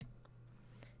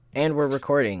And we're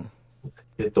recording.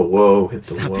 Hit the whoa, hit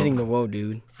the Stop whoa. hitting the whoa,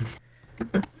 dude.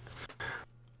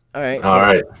 All right, All so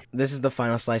right, this is the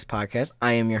Final Slice podcast.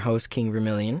 I am your host, King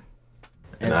Vermillion.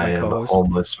 And and it's I my am a co-host.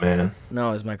 homeless man,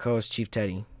 No, it's my co-host, Chief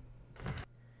Teddy.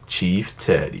 Chief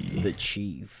Teddy, The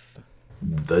Chief.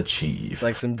 the Chief. It's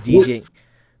like some DJ.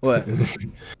 What?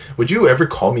 Would you ever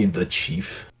call me the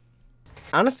Chief?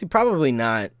 Honestly, probably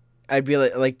not. I'd be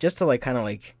like just to like kind of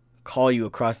like call you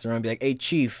across the room and be like, hey,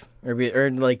 Chief. Or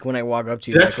like when I walk up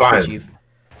to you, That's like, "What's good, fine. Chief?"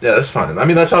 Yeah, that's fine. I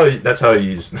mean, that's how I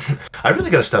use. I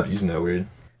really gotta stop using that word.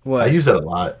 I What? use that a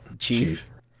lot. Chief?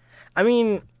 I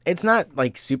mean, it's not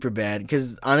like super bad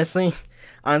because honestly,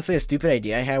 a stupid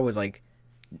idea I had was like,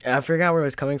 I forgot where it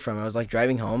was coming from. I was like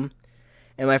driving home,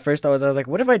 and my first thought was I was like,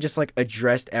 what if I just like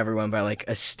addressed everyone by like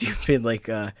a stupid like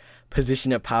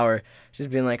position of power,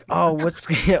 just being like, oh,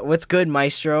 what's good,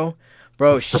 Maestro,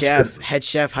 bro, chef, head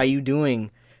chef, how you doing?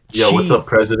 Yo, what's up, Chief,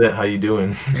 President? How you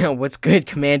doing? what's good,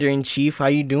 Commander in Chief, how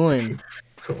you doing?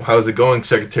 How's it going,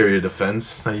 Secretary of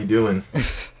Defense? How you doing?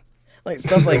 Like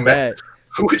stuff like that.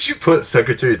 Who would you put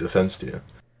Secretary of Defense to?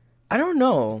 I don't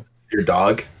know. Your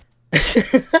dog?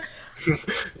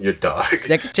 Your dog.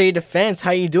 Secretary of Defense,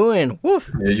 how you doing?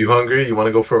 Woof. Are you hungry? You want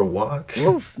to go for a walk?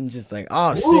 Woof. I'm just like, oh,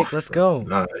 Woof. sick, let's go.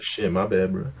 Nah, shit, my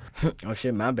bad, bro. Oh,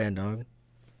 shit, my bad, dog.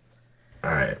 All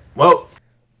right. Well,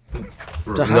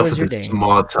 So how enough was of your this day?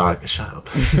 small talk. Shut up.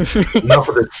 Enough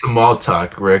of this small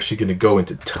talk. We're actually going to go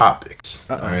into topics.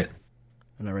 Uh-oh. All right.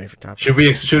 I'm not ready for topics. Should we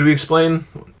explain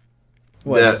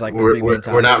What, that just like the we're, three we're,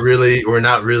 main we're not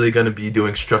topics? really going to be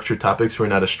doing structured topics. We're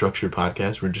not a structured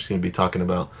podcast. We're just going to be talking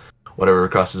about whatever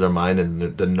crosses our mind and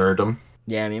the nerdum.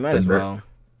 Yeah, I mean, might The as ner- well.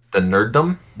 The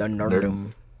nerddom. The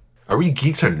nerddom. Are we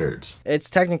geeks or nerds? It's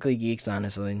technically geeks,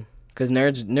 honestly. Because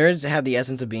nerds have the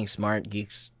essence of being smart.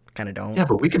 Geeks kind of don't. Yeah,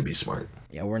 but we can be smart.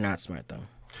 Yeah, we're not smart, though.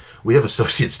 We have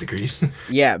associate's degrees.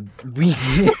 Yeah, we...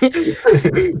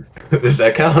 Does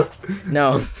that count?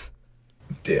 No.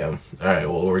 Damn. All right.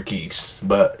 Well, we're geeks,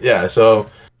 but yeah. So,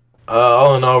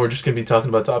 all in all, we're just gonna be talking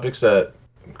about topics that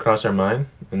cross our mind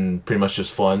and pretty much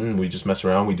just fun. We just mess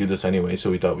around. We do this anyway, so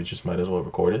we thought we just might as well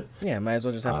record it. Yeah, might as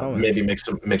well just have fun with Maybe make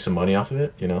some money off of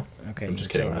it. You know. it. Okay. I'm just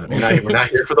kidding. chill out. We're not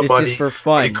here for the This money. is for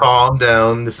fun. Hey, calm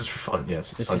down. This is for fun.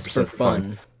 Yes. This It's is for 100%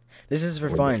 fun. This is for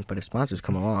We're- fun, but if sponsors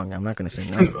come along, I'm not going to say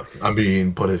no. I'm I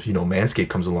mean, but if Manscaped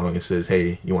comes along and says,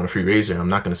 "Hey, you want a free razor?" I'm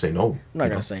not gonna say no. not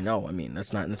going to say no. I mean,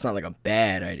 that's not like a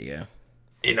bad idea.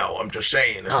 I'm just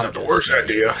saying it's I'm not the just worst saying.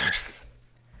 idea.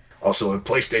 Also, if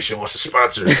PlayStation wants to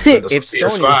sponsor us, send us If some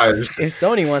PS5s. If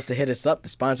Sony wants to hit us up, the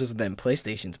sponsors with them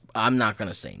PlayStations, I'm not going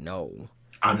to say no.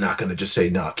 I'm not gonna just say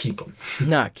nah, keep them.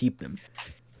 Nah, keep them.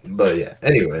 But yeah,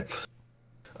 anyway.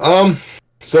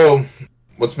 So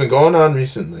what's been going on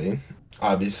recently?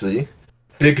 Obviously,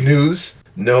 big news.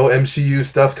 No MCU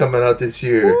stuff coming out this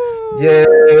year. Yeah.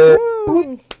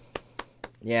 Woo!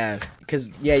 Yeah, because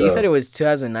you So- said it was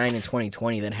 2009 and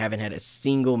 2020 that haven't had a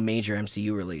single major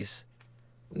MCU release.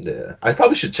 Yeah, I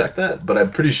probably should check that, but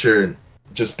I'm pretty sure,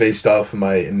 just based off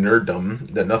my nerddom,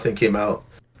 that nothing came out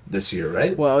this year,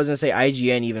 right? Well, I was gonna say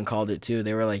IGN even called it too.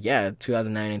 They were like, "Yeah,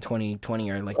 2009 and 2020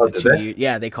 are like Oh, the did 2 they? years."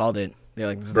 Yeah, they called it. They're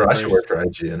like, "This is Bro, the I should first." work for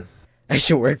IGN. I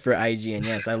should work for IGN.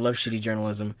 Yes, I love shitty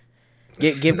journalism.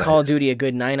 Give Call of Nice. Duty a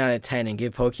good 9 out of 10 and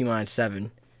give Pokemon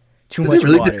 7. Too Did much they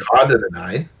really water. get COD at a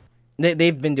 9?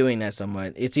 They've been doing that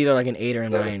somewhat. It's either like an 8 or a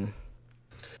 9.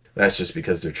 That's just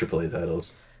because they're AAA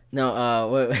titles.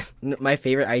 No, my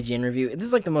favorite IGN review. This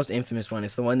is like the most infamous one.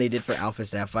 It's the one they did for Alpha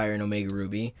Sapphire and Omega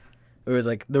Ruby. It was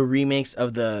like the remakes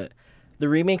of the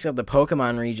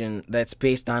Pokemon region that's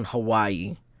based on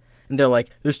Hawaii. And they're like,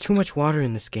 "There's too much water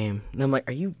in this game." And I'm like,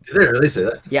 "Are you?" Did they really say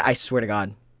that? Yeah, I swear to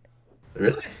God.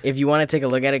 Really? If you want to take a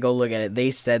look at it, go look at it. They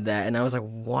said that, and I was like,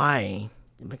 "Why?"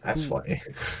 I'm like, That's "Ooh, funny.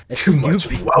 It's Too much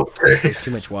stupid. water. There's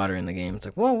too much water in the game." It's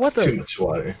like, well, what the? Too much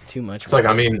water. Too much. It's like,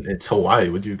 water. I mean, it's Hawaii.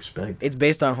 What do you expect? It's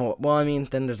based on Hawaii. Well, I mean,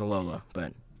 then there's Alola,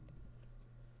 but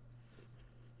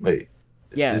Wait,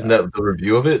 yeah. isn't that the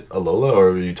review of it, Alola, or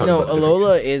are you talking No, about a different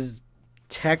Alola is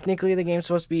technically the game's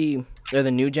supposed to be or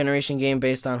the new generation game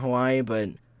based on Hawaii, but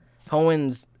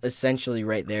Hoenn essentially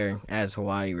right there as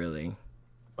Hawaii, really.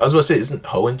 I was about to say, isn't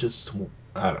Hoenn just?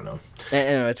 I don't know. I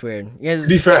know it's weird. Yeah, To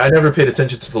be fair, I never paid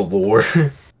attention to the lore.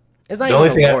 it's not the only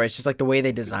even the thing lore. It's just like the way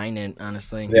they design it.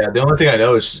 Honestly, Yeah, the only thing I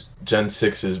know is Gen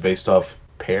 6 is based off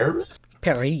Paris.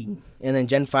 Paris, and then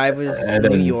Gen 5 was And New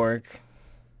then- York.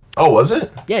 Oh, was it?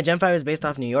 Yeah, Gen 5 is based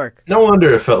off New York. No wonder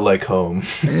it felt like home.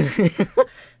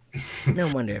 No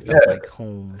wonder it felt Yeah. like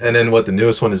home. And then what? The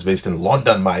newest one is based in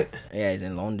London, mate. Yeah, he's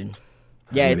in London.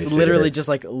 Yeah, Maybe it's they say literally that. just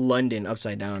like London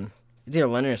upside down. It's either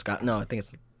London or Scotland. No, I think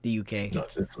it's the UK. No,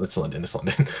 it's London. It's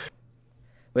London.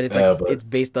 But it's like Yeah, but it's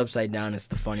based upside down. It's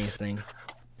the funniest thing.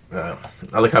 uh,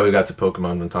 I like how we got to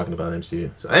Pokemon and talking about MCU.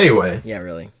 So anyway, Yeah,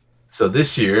 really. so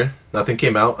this year nothing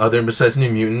came out other besides New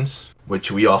Mutants,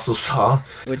 which we also saw,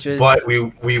 Which but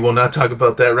was, we will not talk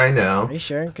about that right now. are you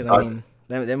sure? Because I Uh, mean,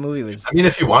 that movie I was. mean,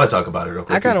 if you want to talk about it real I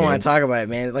quick, we kind of can. want to talk about it,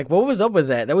 man. Like, what was up with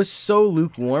that? That was so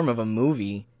lukewarm of a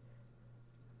movie.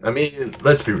 I mean,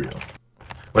 let's be real.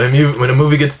 When a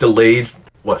movie gets delayed,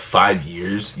 what 5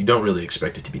 years, you don't really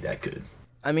expect it to be that good.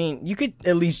 I mean, you could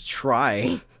at least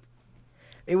try.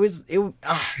 It was it.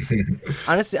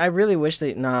 Honestly, I really wish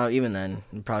they. No, even then,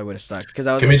 it probably would have sucked. Because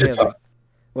I was Can gonna we say, I just was like, talk?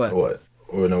 what? What?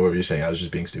 Or no, what were you saying? I was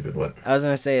just being stupid. What? I was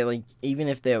gonna say, like, even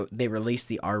if they released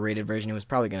the R-rated version, it was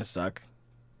probably gonna suck.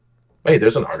 Wait,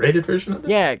 there's an R-rated version of this?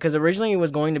 Yeah, because originally it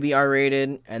was going to be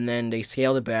R-rated, and then they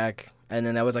scaled it back, and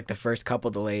then that was like the first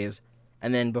couple delays,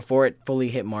 and then before it fully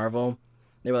hit Marvel,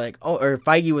 they were like, oh, or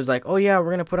Feige was like, oh yeah, we're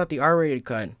gonna put out the R-rated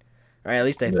cut, or at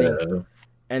least I think, Yeah.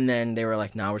 and then they were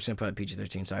like, nah, we're just gonna put out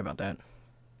PG-13. Sorry about that.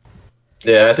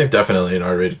 Yeah, I think definitely an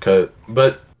R-rated cut,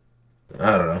 but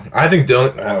I don't know. I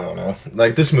don't know.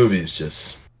 Like this movie is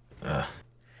just.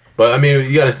 But I mean,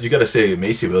 you gotta say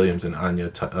Macy Williams and Anya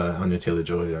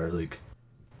Taylor-Joy are like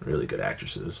really good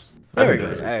actresses. They I were think they're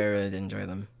good. really I good. really did enjoy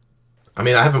them. I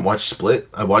mean, I haven't watched Split.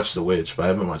 I watched The Witch, but I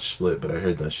haven't watched Split. But I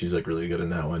heard that she's like really good in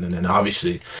that one. And then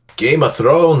obviously Game of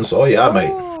Thrones. Oh yeah,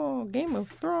 mate. Oh, Game of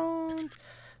Thrones.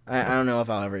 I don't know if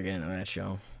I'll ever get into that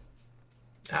show.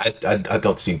 I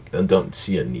don't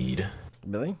see a need.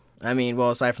 Really? I mean,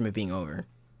 well, aside from it being over.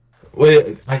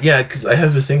 Well, yeah, because I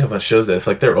have a thing about shows that if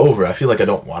like they're over, I feel like I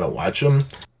don't want to watch them.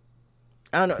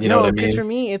 I don't know. You know No, what I because mean? for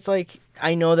me, it's like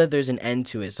I know that there's an end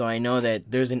to it, so I know that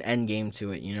there's an end game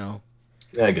to it. You know.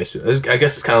 Yeah, I guess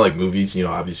it's kind of like movies. You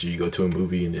know, obviously you go to a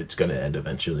movie and it's gonna end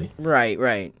eventually. Right,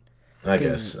 right. I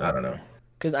 'Cause- guess I don't know.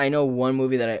 Because I know one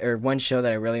movie or one show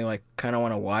that I really like, kind of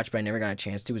want to watch, but I never got a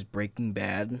chance to, was Breaking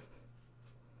Bad.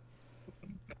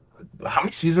 How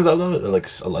many seasons are there? Like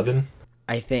 11?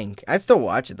 I think I'd still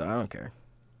watch it though. I don't care.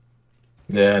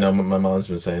 Yeah, I know. My mom's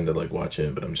been saying to like watch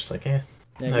it, but I'm just like, eh.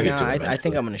 Like, I'll get no, to it I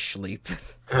think eventually. I'm gonna sleep.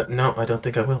 No, I don't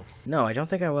think I will. No, I don't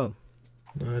think I will.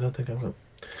 No, I don't think I will.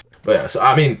 But yeah, so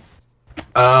I mean,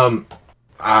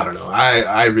 I don't know.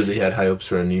 I really had high hopes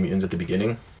for New Mutants at the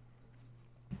beginning,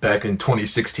 back in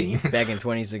 2016. Back in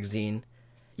 2016.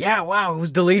 Yeah, wow, it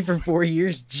was delayed for 4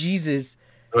 years. Jesus.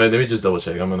 Wait, let me just double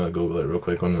check. I'm gonna Google it real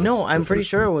quick. When No, was I'm the pretty first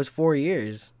sure it one? was 4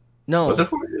 years. No, Was it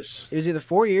 4 years? it was either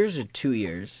 4 years or 2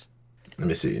 years. Let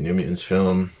me see. New Mutants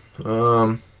film.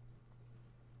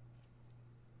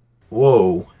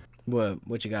 Whoa.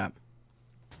 What you got?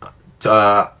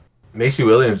 Macy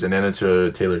Williams and Anna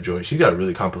Taylor-Joy. She got a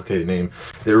really complicated name.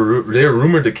 They're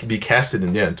rumored to be casted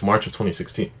in to March of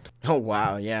 2016. Oh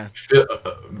wow, yeah.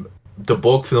 The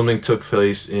bulk filming took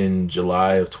place in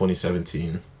July of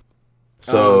 2017.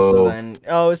 So then,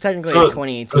 it was technically so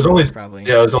 2018. it was only probably.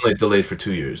 yeah, it was only delayed for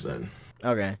 2 years then.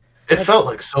 Okay. It That's- felt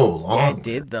like so long. Yeah, it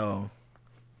did though.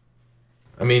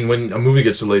 I mean, when a movie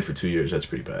gets delayed for 2 years, that's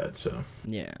pretty bad. So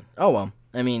Yeah. Oh well.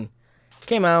 I mean,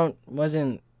 came out,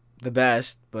 wasn't the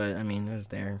best, but I mean it was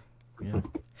there. Yeah.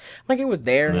 Like it was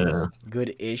there. It was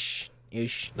good-ish.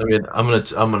 I mean, I'm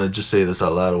gonna just say this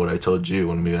out loud. What I told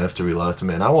you after we left,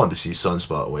 man. I wanted to see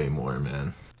Sunspot way more,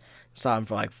 man. Saw him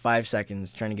for like 5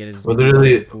 seconds trying to get his. Well,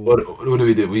 literally, pool. what did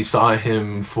we do? We saw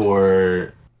him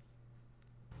for.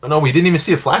 Oh, no, we didn't even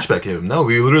see a flashback of him. No,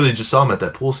 we literally just saw him at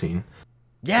that pool scene.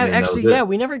 Yeah, and that actually, was it. yeah,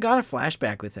 we never got a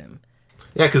flashback with him,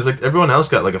 Yeah, because like everyone else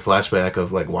got like a flashback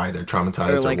of like why they're traumatized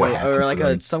or or, like what a, happened or to like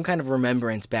them. some kind of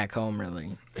remembrance back home.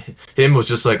 Really. Him was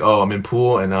just like, oh, I'm in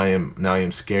pool and I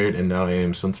am scared and now I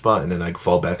am Sunspot and then I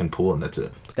fall back in pool and that's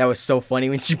it. That was so funny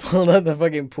when she pulled out the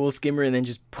fucking pool skimmer and then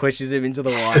just pushes him into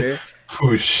the water,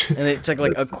 Whoosh. and it took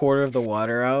like a quarter of the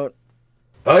water out.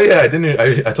 Oh yeah, I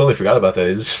totally forgot about that.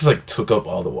 It just like took up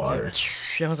all the water.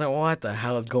 I was like, what the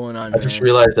hell is going on, I just man?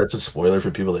 realized that's a spoiler for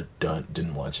people that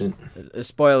didn't watch it.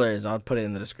 Spoilers, I'll put it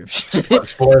in the description.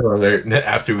 Spoiler alert!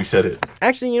 After we said it.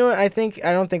 Actually, you know what? I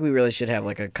don't think we really should have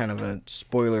like a kind of a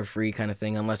spoiler-free kind of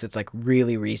thing unless it's like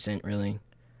really recent, really.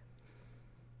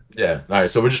 Yeah. All right.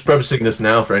 So we're just prefacing this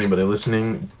now for anybody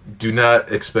listening. Do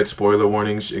not expect spoiler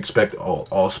warnings. Expect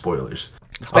all spoilers.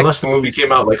 Unless the movie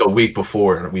came out like a week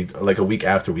before, like a week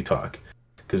after we talk,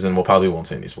 because then we'll probably won't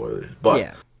say any spoilers. But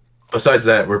Yeah, besides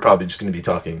that, we're probably just gonna be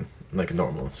talking like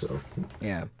normal. So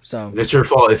yeah. So it's your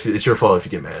fault if you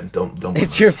get mad. Don't. blame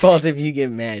it's us. your fault if you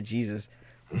get mad, Jesus.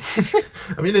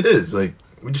 I mean, it is like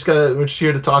we're just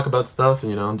here to talk about stuff,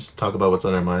 and just talk about what's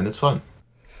on our mind. It's fun.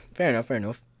 Fair enough. Fair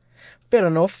enough. Fair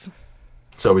enough.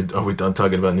 So are we done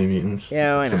talking about New Mutants?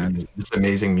 Yeah, why not? This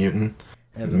amazing mutant.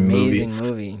 That's an amazing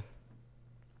movie.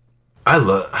 I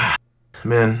love,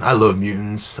 man, I love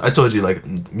mutants. I told you, like,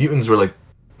 mutants were like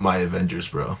my Avengers,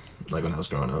 bro. Like when I was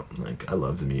growing up, like I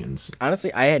loved the mutants.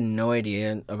 Honestly, I had no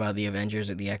idea about the Avengers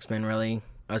or the X-Men really,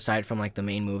 aside from like the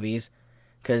main movies.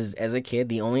 Because as a kid,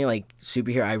 the only like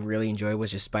superhero I really enjoyed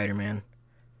was just Spider-Man.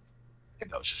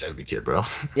 That was just every kid, bro.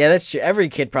 Yeah, that's true. Every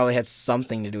kid probably had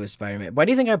something to do with Spider-Man. Why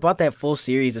do you think I bought that full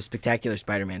series of Spectacular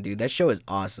Spider-Man, dude? That show is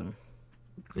awesome.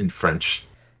 In French.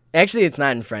 Actually, it's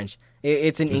not in French.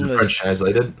 It's in Is it English. French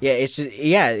translated? Yeah, it's just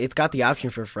it's got the option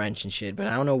for French and shit, but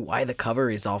I don't know why the cover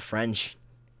is all French.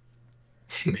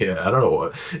 Yeah, I don't know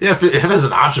what. Yeah, if it has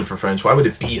an option for French, why would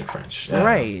it be in French? Yeah.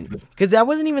 Right. Because that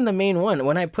wasn't even the main one.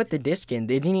 When I put the disc in,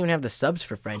 they didn't even have the subs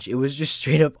for French. It was just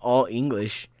straight up all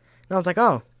English. And I was like,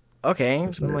 oh, okay.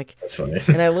 That's I'm like, That's funny.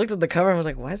 and I looked at the cover and I was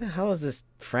like, why the hell is this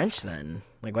French then?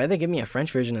 Like, why'd they give me a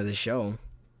French version of the show?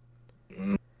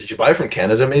 Did you buy it from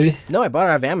Canada, maybe? No, I bought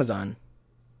it off Amazon.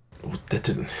 That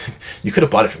didn't. You could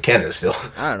have bought it from Canada still.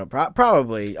 I don't know.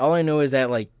 Probably. All I know is that,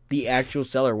 like, the actual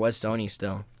seller was Sony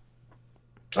still.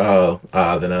 Oh,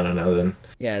 then I don't know then.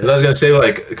 Yeah. Because I was gonna say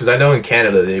like, because I know in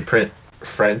Canada they print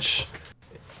French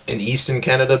in Eastern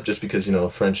Canada just because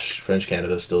French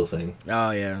Canada is still a thing.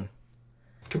 Oh, yeah.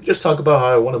 Can we just talk about how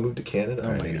I want to move to Canada? Oh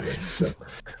All right, my anyway, so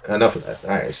enough of that. All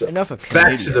right, so Enough of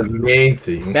back Canada. to the main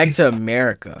thing. Back to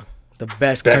America. The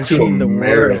best Back country to in the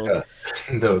America,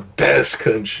 world. the best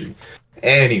country.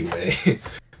 Anyway,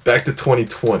 back to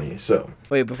 2020. So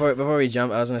Wait, before we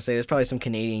jump, I was gonna say there's probably some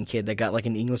Canadian kid that got like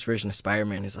an English version of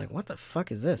Spider-Man. He's like, what the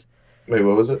fuck is this? wait,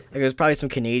 what was it? Like, there's probably some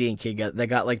Canadian kid that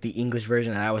got like the English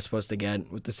version that I was supposed to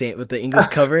get with the English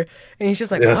cover, and he's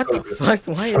just like, Yeah, what the fuck?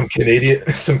 Why?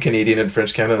 Some Canadian and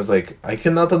French Canada was like, I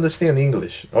cannot understand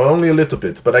English, or only a little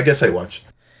bit, but I guess I watch.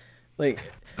 Like,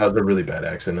 That was a really bad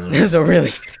accent. so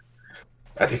really,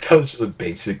 I think that was just a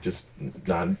basic, just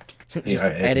non. just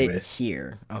alright, edit anyway.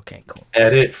 here. Okay, cool.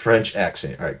 Edit French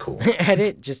accent. All right, cool.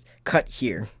 Edit, just cut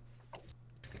here.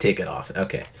 Take it off.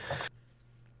 Okay.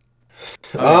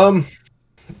 Okay.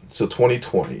 So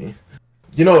 2020.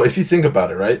 If you think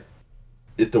about it, right?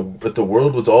 If the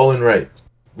world was all in right,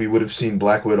 we would have seen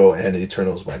Black Widow and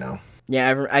Eternals by now.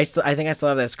 Yeah, I think I still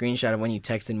have that screenshot of when you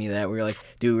texted me that. We were like,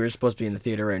 dude, we were supposed to be in the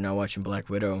theater right now watching Black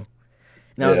Widow.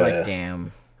 And I was like, Yeah.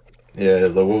 damn. Yeah,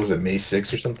 what was it, May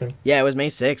 6th or something? Yeah, it was May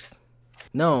 6th.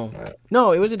 No,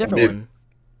 it was a different one.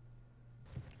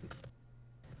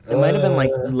 It might have been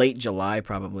like late July,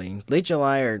 probably. Late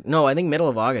July or... No, I think middle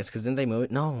of August, because didn't they move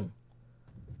it? No.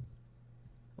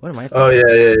 What am I thinking? Oh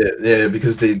yeah,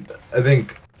 because I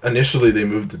think initially they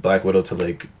moved Black Widow to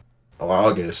like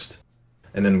August,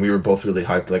 and then we were both really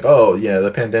hyped, like, oh yeah,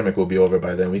 the pandemic will be over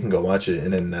by then, we can go watch it,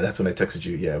 and then that's when I texted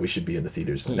you, yeah, we should be in the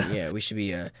theaters. Yeah, we should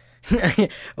be... what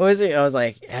was it? I was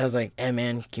like, hey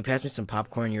man, can you pass me some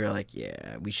popcorn? You were like,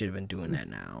 yeah, we should have been doing that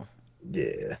now.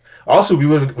 Yeah. Also, we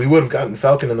would have gotten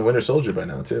Falcon and the Winter Soldier by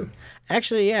now too.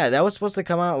 Actually, yeah, that was supposed to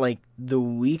come out like the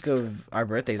week of our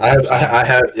birthdays. or I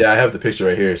something. have the picture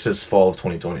right here. It says fall of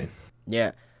 2020.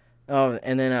 Yeah. Oh,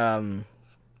 and then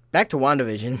back to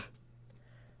WandaVision.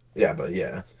 Yeah, but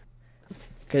yeah.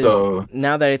 Because So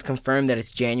now that it's confirmed that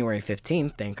it's January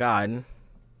 15th, thank God.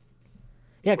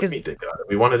 Yeah, because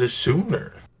we wanted it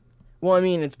sooner. well, I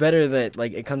mean, it's better that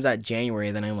like it comes out January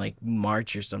than in like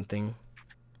March or something.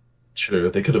 Sure,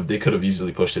 they could have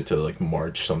easily pushed it to like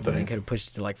March They something, could have pushed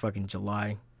it to like fucking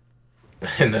July.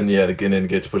 and then again, it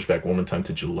gets pushed back one more time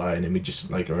to July, and then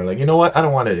we're like, you know what? I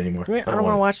don't want it anymore. I don't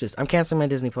want to watch this. I'm canceling my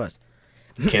Disney Plus.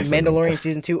 Cancel it. Mandalorian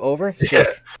season 2 over. Yeah.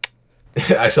 Sick.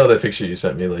 I saw that picture you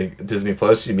sent me, like Disney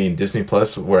Plus. You mean Disney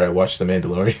Plus, where I watched The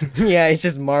Mandalorian? Yeah, it's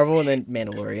just Marvel and then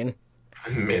Mandalorian.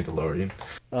 Mandalorian.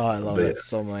 Oh, I love But that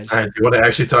so much. All right, do you want to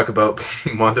actually talk about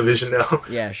WandaVision now?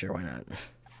 Yeah, sure, why not?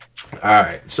 All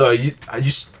right. So did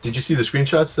you see the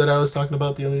screenshots that I was talking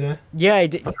about the other day? Yeah, I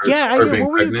did. Her- Yeah, her what being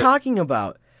were you pregnant? talking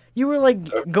about? You were like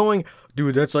going,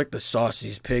 dude, that's like the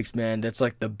sauciest pigs, man. That's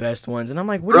like the best ones. And I'm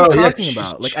like, what are Bro, you yeah, talking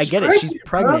about? Like, I she's get it. She's pregnant,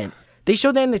 pregnant. They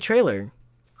showed that in the trailer.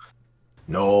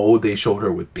 No, they showed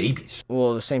her with babies.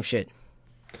 Well, the same shit.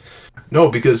 No,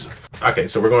 because okay,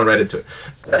 so we're going right into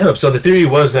it. So the theory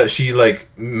was that she like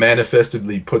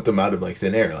manifestedly put them out of like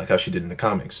thin air, like how she did in the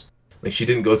comics. Like she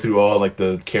didn't go through all like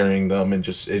the carrying them and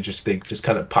they just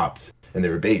kind of popped and they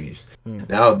were babies. Hmm.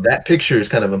 Now that picture is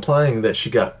kind of implying that she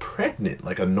got pregnant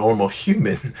like a normal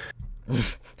human.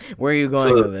 Where are you going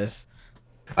So- with this?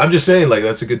 I'm just saying like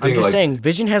that's a good I'm thing. just Like saying,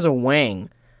 Vision has a wang.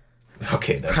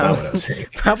 okay, that's not what I'm saying.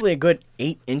 Probably a good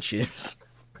 8 inches.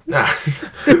 Nah,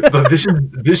 but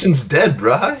Vision's dead,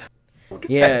 bruh.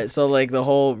 Yeah, so like the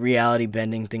whole reality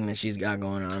bending thing that she's got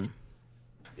going on.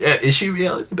 Yeah, is she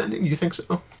reality bending? You think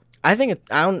so? I think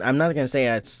I'm not gonna say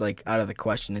it's like out of the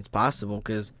question. It's possible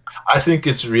because I think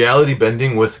it's reality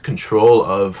bending with control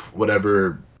of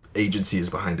whatever agency is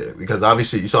behind it. Because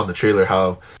obviously, you saw in the trailer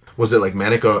how was it like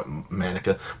Monica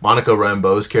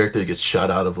Rambeau's character gets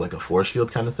shot out of like a force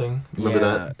field kind of thing. Remember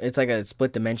yeah, that? it's like a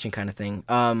split dimension kind of thing.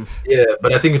 Yeah,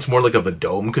 but I think it's more like of a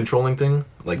dome controlling thing.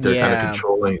 Like they're kind of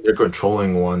Yeah.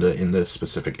 controlling Wanda in this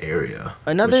specific area,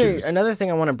 which Another is another thing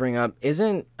I want to bring up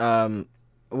isn't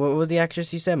what was the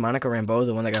actress you said, Monica Rambeau,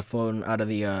 the one that got flown out of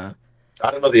the I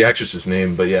don't know the actress's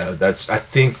name, but yeah, I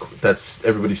think that's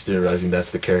everybody's theorizing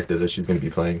that's the character that she's going to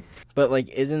be playing. but like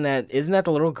isn't that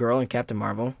the little girl in Captain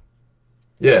Marvel?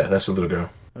 Yeah, that's the little girl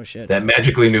Oh shit. that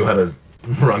magically knew how to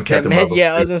run Captain Marvel's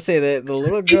Yeah, I was suit. gonna say that the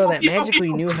little girl that People, magically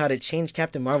people. knew how to change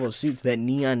Captain Marvel's suits, that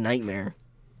neon nightmare.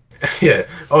 Yeah.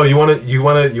 Oh, you wanna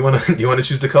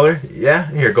choose the color? Yeah.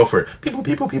 Here, go for it.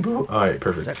 People. All right, It's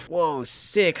perfect. like, whoa,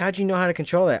 sick. How'd you know how to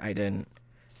control that? I didn't.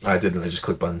 I didn't. I just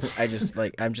click buttons.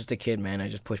 I'm just a kid, man. I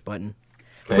just push button.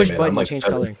 Hey Push man, button, you change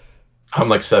color. I'm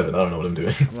like 7. I don't know what I'm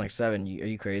doing. I'm like 7. Are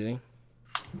you crazy?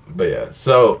 But yeah,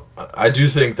 so I do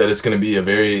think that it's going to be a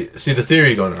very see the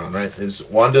theory going on right is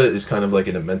Wanda is kind of like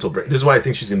in a mental break. This is why I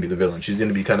think she's going to be the villain. She's going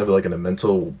to be kind of like in a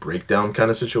mental breakdown kind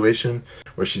of situation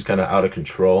where she's kind of out of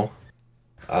control.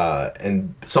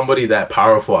 And somebody that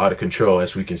powerful out of control,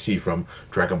 as we can see from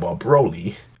Dragon Ball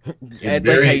Broly, I is like how you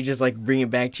very just like bring it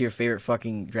back to your favorite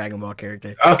fucking Dragon Ball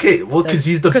character. okay. Well, because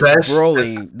he's the Because best,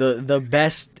 Broly, the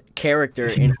best character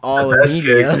in the all of best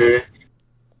media. character,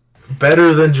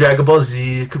 better than Dragon Ball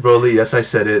Z. Broly, yes, I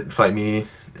said it. Fight me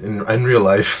in real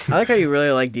life. I like how you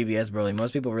really like DBS Broly.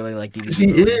 Most people really like DBS He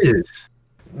Broly. is.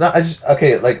 No, I just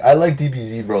okay. Like I like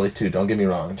DBZ Broly too. Don't get me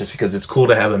wrong. Just because it's cool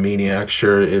to have a maniac,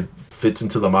 sure, it fits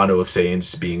into the motto of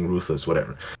Saiyans being ruthless,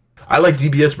 whatever. I like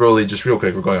DBS Broly. Just real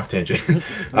quick, we're going off tangent.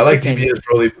 I like DBS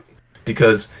Broly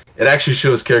because it actually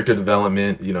shows character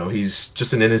development. You know, he's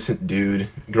just an innocent dude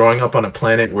growing up on a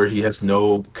planet where he has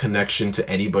no connection to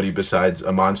anybody besides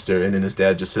a monster, and then his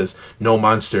dad just says, "No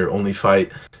monster, only fight."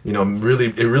 You know,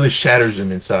 it really shatters him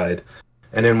inside.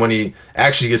 And then when he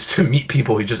actually gets to meet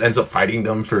people, he just ends up fighting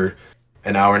them for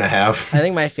an hour and a half. I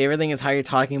think my favorite thing is how you're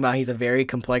talking about he's a very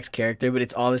complex character, but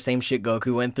it's all the same shit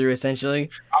Goku went through essentially.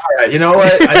 All right, you know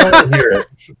what? I don't want to hear it.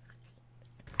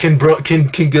 Can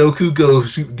Goku go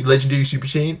Legendary Super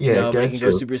Saiyan? Yeah, No, but he that's can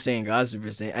go so. Super Saiyan, God Super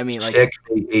Saiyan. I mean, like,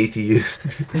 Checkmate, atheist.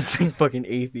 this fucking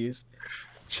atheist.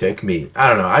 Checkmate. I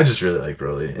don't know. I just really like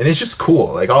Broly, and it's just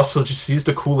cool. Like, also, just he's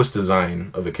the coolest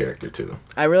design of a character too.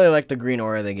 I really like the green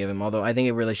aura they give him, although I think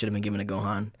it really should have been given to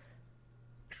Gohan.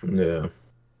 Yeah.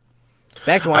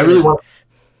 Back to I really WandaVision. want.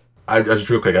 I just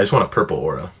real quick. I just want a purple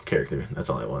aura character. That's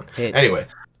all I want. Hit. Anyway,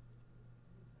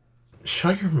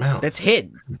 shut your mouth. That's hit.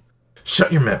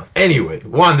 Shut your mouth. Anyway,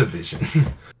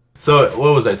 WandaVision. So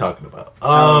what was I talking about?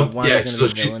 Wanda's Yeah. gonna So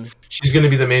be the villain. she's gonna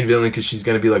be the main villain because she's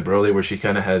gonna be like Broly, where she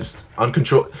kind of has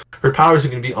uncontrol. Her powers are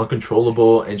gonna be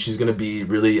uncontrollable, and she's gonna be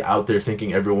really out there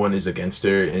thinking everyone is against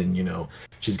her, and you know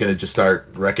she's gonna just start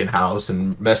wrecking house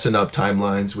and messing up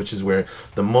timelines, which is where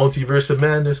the multiverse of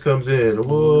madness comes in.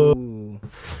 Whoa. Ooh.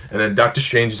 And then Doctor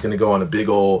Strange is going to go on a big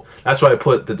old. That's why I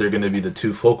put that they're going to be the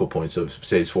two focal points of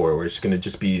Phase 4, where it's going to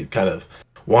just be kind of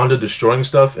Wanda destroying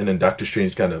stuff and then Doctor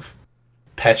Strange kind of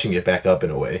patching it back up in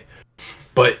a way.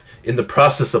 But in the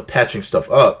process of patching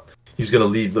stuff up, he's going to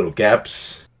leave little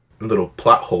gaps, and little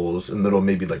plot holes, and little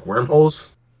maybe like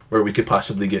wormholes where we could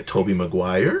possibly get Tobey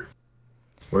Maguire,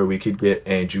 where we could get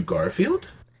Andrew Garfield.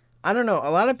 I don't know.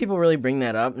 A lot of people really bring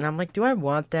that up, and I'm like, do I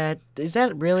want that? Is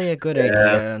that really a good Yeah.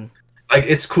 idea? Like,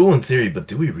 it's cool in theory, but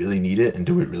do we really need it, and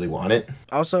do we really want it?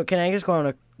 Also, can I just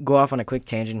go off on a quick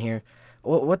tangent here?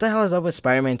 What the hell is up with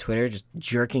Spider-Man Twitter just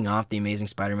jerking off the Amazing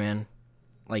Spider-Man?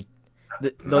 Like,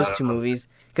 those two movies?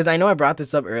 Because I know I brought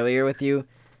this up earlier with you,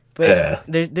 but Yeah.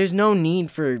 there's no need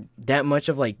for that much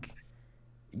of like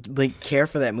care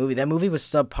for that movie. That movie was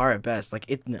subpar at best. Like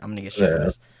I'm gonna get shit for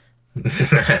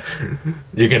Yeah. this.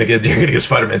 You're gonna get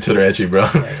Spider-Man Twitter at you, bro.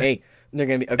 Like, hey, they're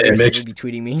gonna be make aggressively be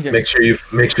tweeting me. Make sure you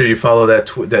follow that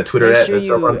Twitter Make at sure that's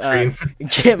up on you,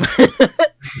 screen.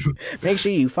 make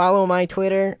sure you follow my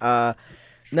Twitter.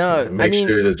 No, Make I mean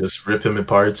sure to just rip him in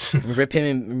parts. rip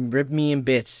me in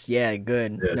bits. Yeah,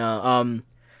 good. Yeah. No,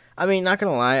 I mean, not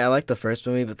gonna lie, I liked the first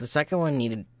movie, but the second one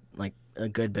needed like a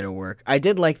good bit of work. I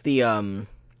did like the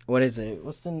what is it?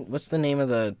 What's the name of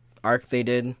the arc they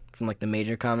did from like the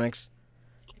major comics?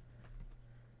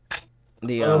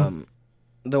 The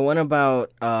one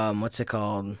about what's it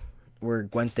called? Where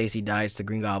Gwen Stacy dies to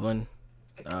Green Goblin.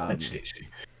 Gwen Stacy.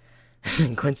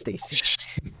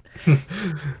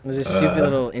 There's a stupid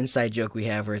little inside joke we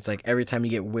have where it's like every time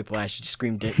you get whiplash, you just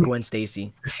scream Gwen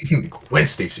Stacy. Gwen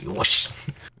Stacy. Whoosh.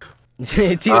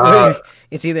 it's Uh,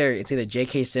 either it's either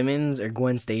J.K. Simmons or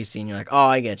Gwen Stacy, and you're like, oh,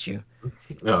 I get you.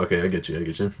 oh, okay, I get you. I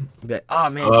get you. You'd be like, oh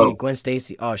man, Uh, dude, Gwen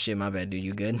Stacy. Oh shit, my bad, dude.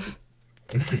 You good?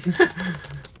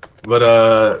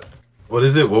 but what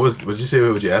is it? What did you say?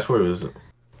 What would you ask for? It was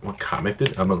what comic did?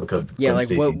 I'm gonna look up Yeah, Gwen like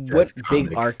Stacy what death big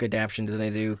comic. arc adaptation did they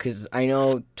do? Because I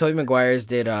know Tobey Maguire's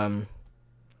did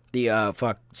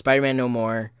the Spider-Man No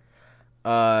More.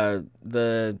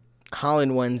 The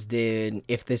Holland ones did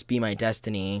If This Be My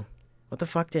Destiny. What the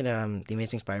fuck did the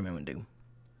Amazing Spider-Man one do?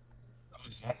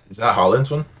 Is that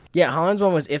Holland's one? Yeah, Holland's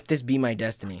one was If This Be My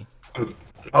Destiny.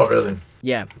 Oh, really?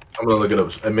 Yeah, I'm gonna look it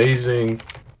up. Amazing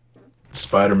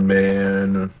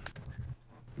Spider-Man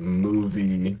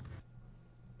movie.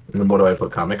 And then what do I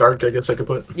put? Comic arc, I guess I could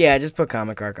put. yeah, just put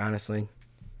comic arc honestly.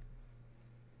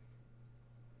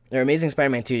 Or Amazing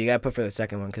Spider-Man 2, you gotta put for the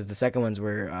second one because the second one's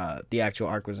where the actual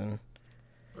arc was in.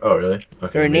 Oh, really?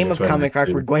 Okay. Or name Amazing of Spider-Man comic arc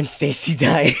 2. where Gwen Stacy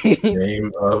died.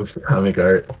 Name of comic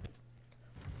art.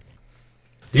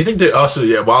 Do you think they're also,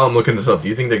 yeah, while I'm looking this up, do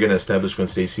you think they're gonna establish Gwen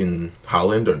Stacy in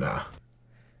Holland or nah?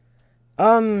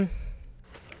 um,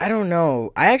 I don't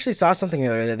know. I actually saw something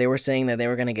earlier that they were saying that they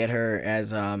were gonna get her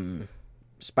as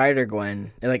Spider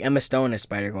Gwen, like Emma Stone as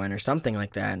Spider Gwen or something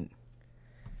like that.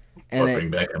 And Or then bring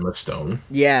back Emma Stone?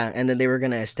 yeah, and then they were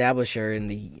gonna establish her in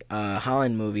the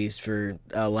Holland movies for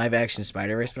live action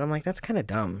Spider Verse, but I'm like, that's kind of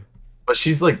dumb. But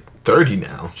she's like 30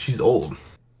 now. She's old.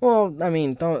 Well, I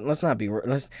mean, don't let's not be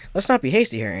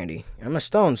hasty here, Andy. Emma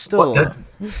Stone's What?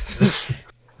 still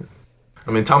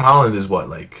I mean, Tom Holland is what,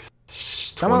 like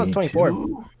Tom Holland's 24.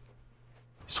 22?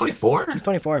 He's 24? He's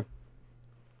 24.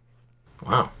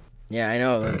 Wow. Yeah, I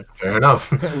know. Fair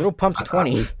enough. Little Pump's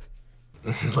 20.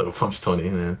 Little Pump's 20,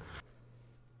 man.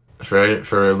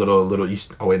 For a little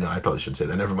East. Oh wait, no, I probably shouldn't say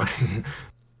that. Never mind.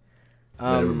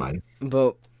 Never mind.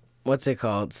 But what's it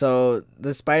called? So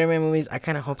the Spider-Man movies, I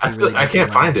kind of hope. I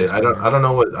can't find it. I don't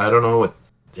know what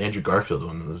Andrew Garfield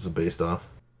one is based off.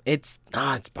 It's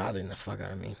bothering the fuck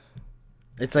out of me.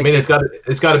 It's I like mean,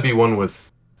 it's got to be one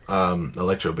with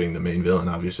Electro being the main villain,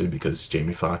 obviously, because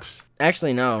Jamie Foxx.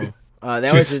 actually no.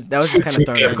 That was just kind of thrown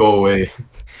Tooth Cap in. go away.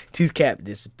 Tooth Cap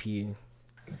disappeared.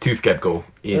 Tooth Cap go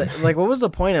in. Like, what was the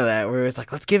point of that? Where it's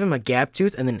like, let's give him a gap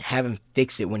tooth and then have him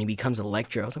fix it when he becomes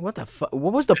Electro. I was like, what the fuck?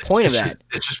 What was the point of that?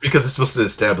 It's just because it's supposed to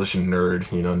establish a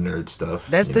nerd stuff.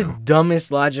 That's the know?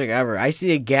 dumbest logic ever. I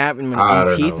see a gap in I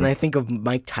don't teeth know. and I think of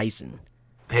Mike Tyson.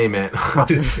 Hey man,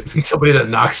 somebody that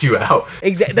knocks you out.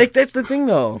 Exactly. Like, that's the thing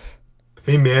though.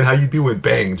 Hey man, how you doing?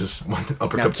 Bang, just one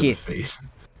uppercut Now, to the Keith. face.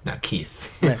 Not Keith.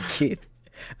 Not Keith.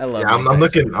 I love. Yeah, Mike I'm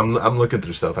Tyson. looking. I'm looking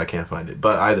through stuff. I can't find it.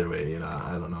 But either way,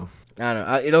 I don't know. I don't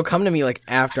know. It'll come to me like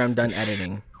after I'm done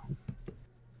editing.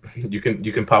 You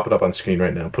can pop it up on screen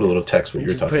right now. Put a little text what you're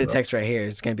Just talking put a about. text right here.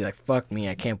 It's gonna be like, "Fuck me!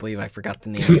 I can't believe I forgot the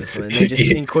name of this one." And then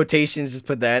just in quotations, just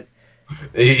put that.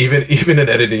 Even in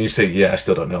editing, you say, "Yeah, I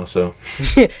still don't know." So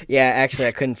Yeah, actually,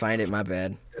 I couldn't find it. My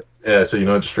bad. yeah, so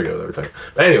just forget what we were talking.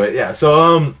 But anyway, yeah.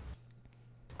 So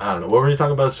I don't know. What were you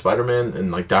talking about? Spider-Man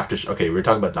and like Okay, we were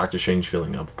talking about Doctor Strange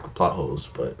filling up plot holes,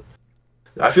 but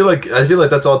I feel like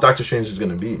that's all Doctor Strange is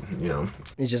gonna be.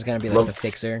 It's just gonna be like the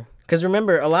fixer. Because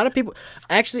remember, a lot of people.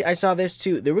 Actually, I saw this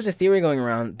too. There was a theory going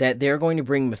around that they're going to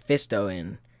bring Mephisto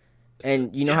in,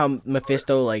 and you know how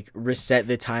Mephisto like reset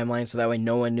the timeline so that way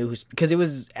no one knew who's, because it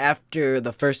was after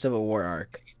the first Civil War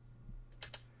arc.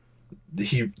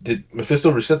 Did Mephisto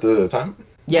reset the time?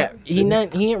 Yeah, he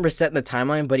didn't reset the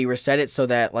timeline, but he reset it so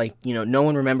that like no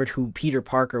one remembered who Peter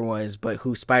Parker was, but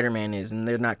who Spider-Man is, and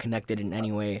they're not connected in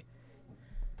any way.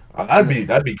 That'd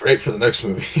be great for the next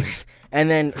movie. And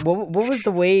then what was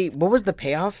the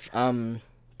payoff?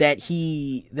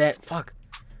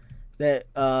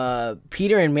 That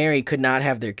Peter and Mary could not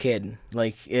have their kid.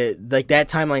 Like that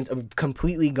timeline's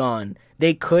completely gone.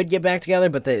 They could get back together,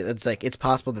 but it's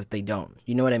possible that they don't.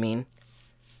 You know what I mean?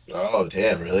 Oh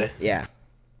damn! Really? Yeah.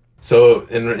 So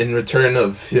in return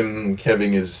of him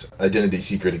having his identity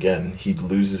secret again, he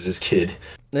loses his kid.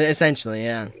 Essentially,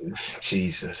 yeah.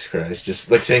 Jesus Christ! Just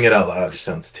like saying it out loud just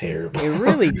sounds terrible. It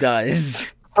really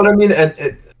does. But I mean,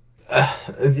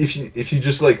 if you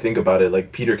just like think about it,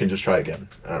 like Peter can just try again.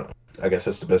 I don't know. I guess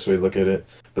that's the best way to look at it.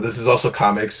 But this is also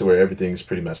comics where everything's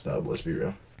pretty messed up. Let's be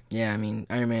real. Yeah, I mean,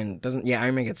 Iron Man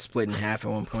gets split in half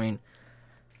at one point.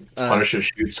 Punisher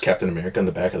shoots Captain America in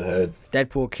the back of the head.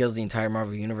 Deadpool kills the entire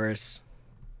Marvel universe.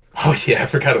 Oh yeah, I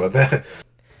forgot about that.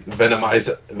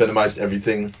 Venomized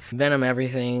everything. Venom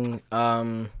everything.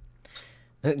 Doom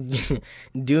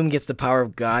gets the power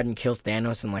of God and kills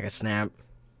Thanos in like a snap.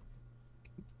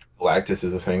 Galactus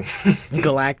is a thing.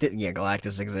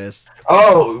 Galactus exists.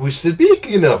 Oh,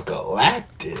 speaking of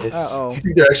Galactus, Uh-oh.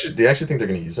 do you actually think they're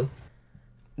gonna use him?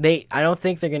 I don't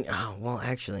think they're gonna. Oh well,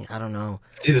 actually, I don't know.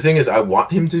 See, the thing is, I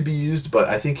want him to be used, but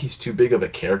I think he's too big of a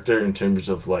character in terms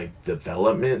of like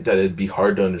development that it'd be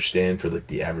hard to understand for like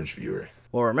the average viewer.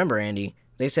 Well, remember, Andy,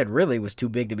 they said Ridley was too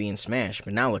big to be in Smash,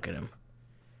 but now look at him.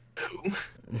 Who?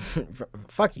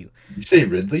 Fuck you. You say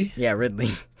Ridley? Yeah, Ridley.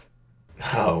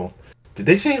 How? Did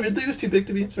they say Ridley was too big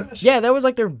to be in Smash? Yeah, that was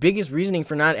like their biggest reasoning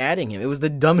for not adding him. It was the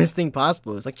dumbest thing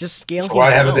possible. It's like just scale So him why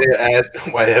down.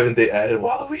 Why haven't they added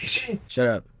Waluigi? Shut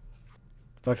up.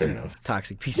 Fuck Fair you, enough.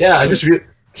 toxic piece Yeah, of I shit.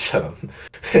 just shut up.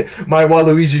 My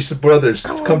Waluigi brothers,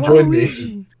 I want come join me.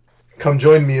 Waluigi. Come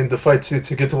join me in the fight to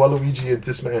get to Waluigi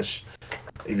into Smash.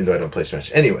 Even though I don't play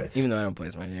Smash. Anyway, Even though I don't play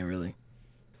Smash, yeah, really.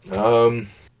 what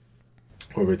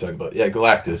were we talking about? Yeah,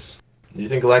 Galactus. Do you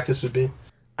think Galactus would be?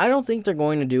 I don't think they're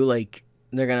going to do like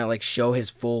they're gonna like show his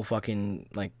full fucking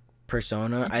like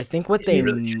persona. I think what they He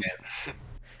really can't.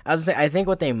 I was gonna say I think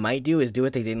what they might do is do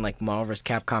what they did in like Marvel vs.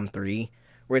 Capcom 3,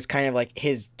 where it's kind of like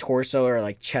his torso or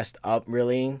like chest up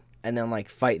really, and then like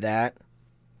fight that.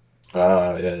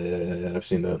 Yeah. I've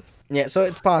seen that. Yeah, so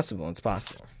it's possible. It's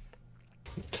possible.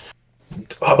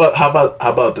 How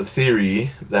about the theory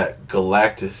that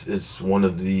Galactus is one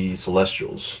of the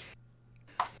Celestials?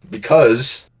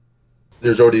 Because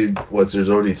there's already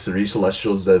three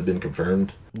Celestials that have been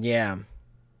confirmed. Yeah,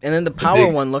 and then the power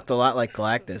big- one looked a lot like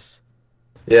Galactus.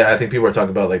 Yeah, I think people are talking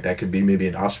about like that could be maybe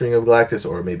an offspring of Galactus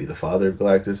or maybe the father of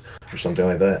Galactus or something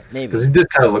like that. Maybe Because he did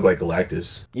kind of look like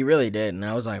Galactus. he really did, and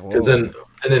I was like, whoa.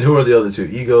 And then who are the other two?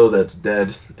 Ego, that's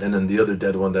dead, and then the other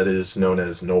dead one that is known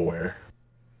as Nowhere.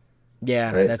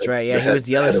 Yeah, Right? that's right. The Yeah, he head- was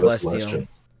the other head of a Celestial.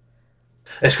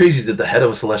 That's crazy that the head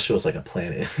of a Celestial is like a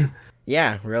planet.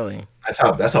 Yeah, really.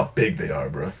 That's how big they are,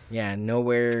 bro. Yeah,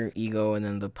 Nowhere, Ego, and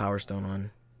then the Power Stone one.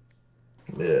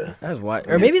 Yeah. That's what,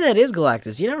 or maybe that is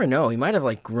Galactus. You never know. He might have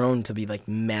like grown to be like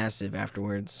massive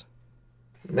afterwards.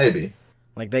 Maybe.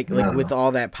 Like they I like don't with know.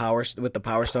 all that power with the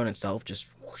Power Stone itself, just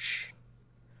whoosh.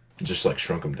 Just like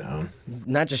shrunk him down.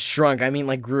 Not just shrunk. I mean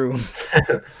like grew.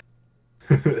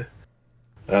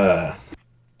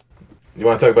 You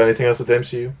want to talk about anything else with the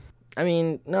MCU? I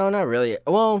mean, no, not really.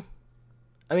 Well,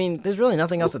 I mean, there's really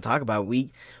nothing else to talk about.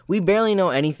 We barely know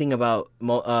anything about the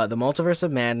Multiverse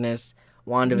of Madness,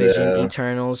 WandaVision, Yeah.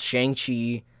 Eternals,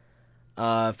 Shang-Chi,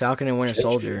 Falcon and Winter Shang-Chi.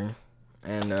 Soldier,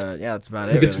 and yeah, that's about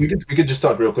We it. could, Really. we could just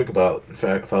talk real quick about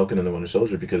Falcon and the Winter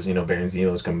Soldier because Baron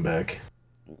Zemo is coming back.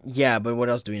 Yeah, but what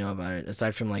else do we know about it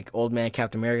aside from like Old Man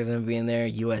Captain America's gonna be in there,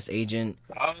 U.S. Agent?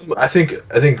 I think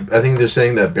they're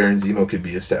saying that Baron Zemo could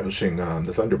be establishing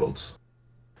the Thunderbolts,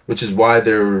 which is why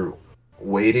they're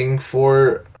waiting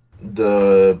for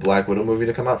the Black Widow movie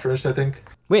to come out first. I think.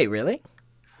 Wait, really?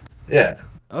 Yeah.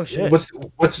 Oh shit. What's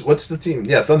the team?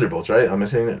 Yeah, Thunderbolts, right? I'm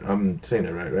saying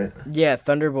that right? Yeah,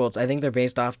 Thunderbolts. I think they're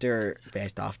based after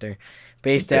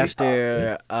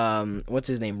what's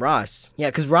his name, Ross. Yeah,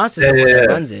 because Ross is the one that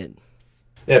runs it.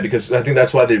 Yeah, because I think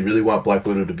that's why they really want Black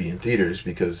Widow to be in theaters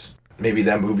because maybe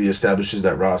that movie establishes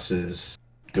that Ross is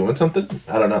doing something.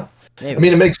 I don't know. Maybe. I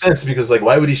mean, it makes sense because like,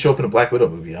 why would he show up in a Black Widow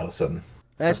movie all of a sudden?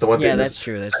 That's the one thing yeah, that's- that's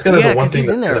true. That's That's kind of yeah, the one because thing he's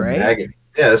in that's there, kind of right? nagging.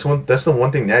 Yeah, that's the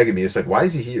one thing nagging me. It's like, why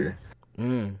is he here?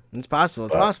 It's possible.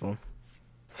 It's But- possible.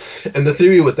 And the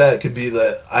theory with that could be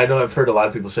that I know I've heard a lot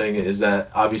of people saying it is that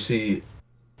obviously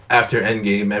after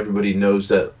Endgame, everybody knows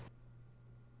that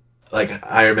like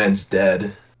Iron Man's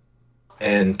dead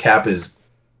and Cap is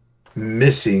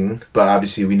missing, but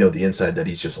obviously we know the inside that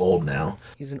he's just old now.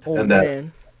 He's an old and that-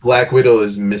 man. Black Widow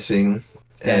is missing,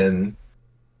 Dead. and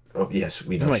oh yes,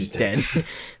 we know Like she's dead. dead.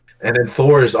 And then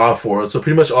Thor is off world, so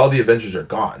pretty much all the Avengers are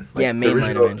gone. Like, Yeah, the mainline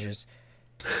original- Avengers.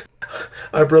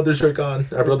 Our brothers are gone.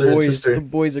 Our brother and sister. The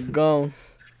boys are gone.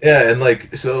 Yeah, and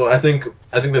like so, I think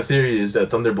the theory is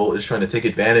that Thunderbolt is trying to take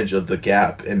advantage of the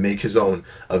gap and make his own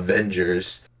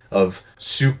Avengers of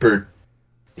super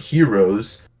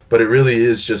heroes, but it really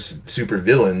is just super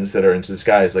villains that are in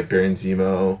disguise, like Baron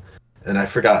Zemo, and I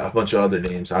forgot a bunch of other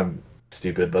names. I'm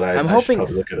stupid, but I'm I hoping- should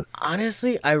probably look at it.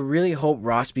 Honestly, I really hope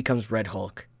Ross becomes Red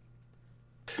Hulk.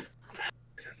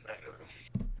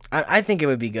 I think it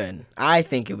would be good. I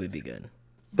think it would be good.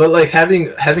 But like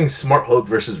having Smart Hulk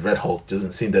versus Red Hulk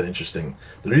doesn't seem that interesting.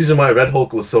 The reason why Red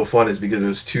Hulk was so fun is because it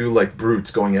was two like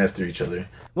brutes going after each other.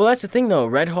 Well, that's the thing though.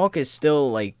 Red Hulk is still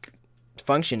like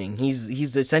functioning. He's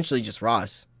essentially just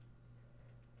Ross.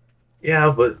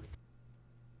 Yeah, but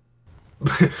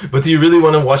but do you really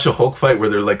want to watch a Hulk fight where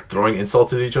they're like throwing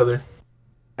insults at each other?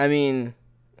 I mean,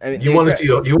 You want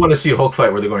to see a Hulk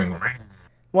fight where they're going.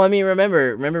 Well, I mean,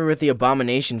 remember with the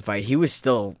Abomination fight, he was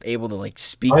still able to like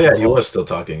speak. Oh to yeah, he Hulk. was still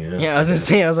talking. Yeah. Yeah, I was gonna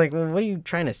say, I was like, well, what are you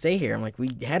trying to say here? I'm like,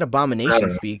 we had I Abomination don't know.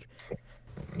 speak.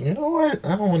 You know what?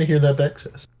 I don't want to hear that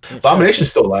backsass. Yeah, shut up. Abomination's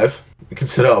still alive. You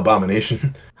consider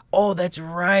Abomination. Oh, that's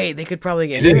right. They could probably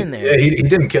He get him in didn't. Yeah, there. he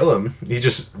didn't kill him. He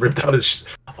just ripped out his.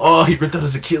 Oh, he ripped out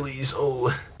his Achilles.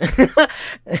 Oh.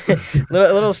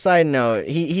 Little side note,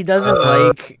 he doesn't Uh,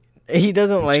 like he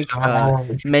doesn't like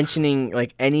God. mentioning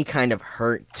like any kind of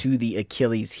hurt to the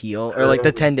Achilles heel or like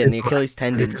the tendon, the Achilles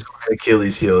tendon. It's my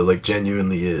Achilles heel. Like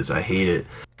genuinely is. I hate it.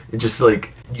 It just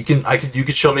like you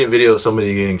could show me a video of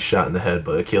somebody getting shot in the head,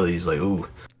 but Achilles like ooh.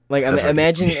 Like That's like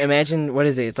imagine what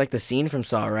is it? It's like the scene from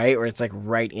Saw, right? Where it's like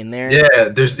right in there.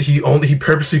 yeah. He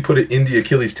purposely put it in the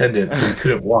Achilles tendon so he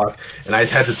couldn't walk, and I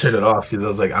had to turn it off because I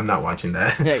was like I'm not watching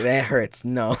that. Like, that hurts.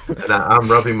 No. And I'm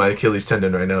rubbing my Achilles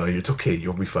tendon right now. It's okay.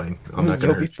 You'll be fine. I'm not gonna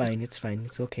You'll be hurt you. fine. It's fine.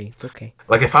 It's okay. It's okay.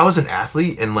 Like if I was an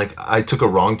athlete and like I took a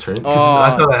wrong turn, because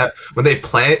I Oh, thought that when they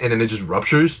plant and then it just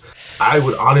ruptures, I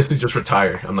would honestly just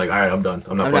retire. I'm like, all right, I'm done.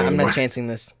 I'm not playing I'm not anymore. chancing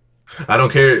this. I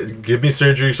don't care. Give me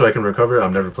surgery so I can recover.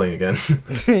 I'm never playing again.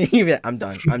 Even I'm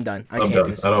done. I'm done. I I'm can't do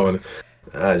done. this. I don't want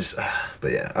to.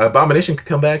 But yeah, Abomination could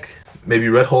come back. Maybe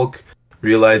Red Hulk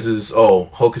realizes, oh,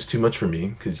 Hulk is too much for me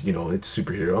because you know it's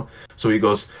superhero. So he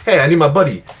goes, hey, I need my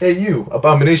buddy. Hey, you,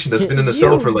 Abomination that's been in the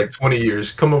cell for You. like 20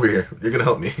 years. Come over here. You're gonna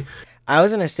help me. I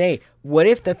was gonna say, what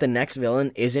if that the next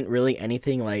villain isn't really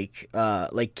anything like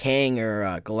Kang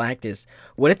or Galactus?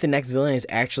 What if the next villain is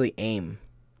actually AIM,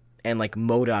 and like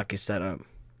MODOK is set up?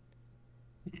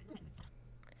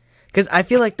 Because I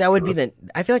feel like that would be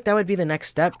the next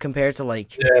step compared to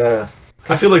like. Yeah. I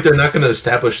 'Cause, feel like they're not going to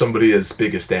establish somebody as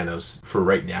big as Thanos for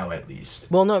right now, at least.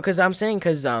 well, no, because I'm saying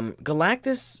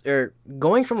Galactus or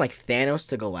going from like Thanos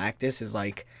to Galactus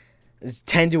is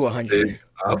 10 to 100.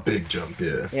 A big jump,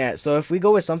 yeah. Yeah, so if we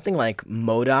go with something like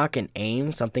MODOK and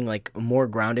AIM, something like more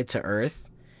grounded to Earth,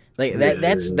 like Yeah,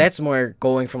 that's more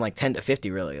going from like 10 to 50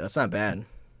 really. That's not bad.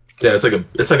 yeah. It's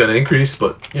like an increase,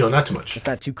 but you know, not too much. It's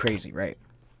not too crazy, right?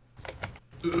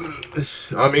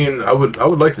 I mean, I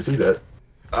would like to see that.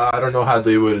 I don't know how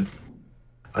they would.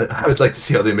 I would like to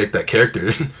see how they make that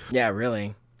character, Yeah,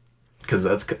 really. because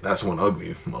that's one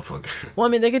ugly motherfucker. Well, I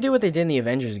mean, they could do what they did in the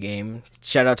Avengers game.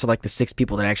 Shout out to like the 6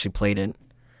 people that actually played it.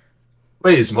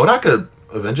 Wait, is MODOK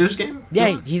a Avengers game?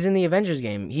 Yeah, he's in the Avengers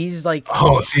game. He's like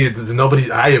Oh, see, there's nobody.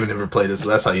 I haven't ever played this, so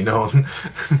that's how you know.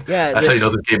 yeah, That's how you know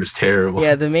the game is terrible.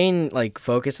 yeah, the main like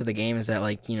focus of the game is that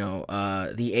like,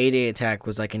 the A-Day attack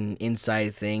was like an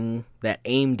inside thing that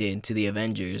AIM did to the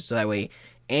Avengers. So that way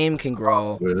AIM can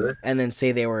grow Really? and then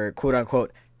say they were quote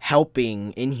unquote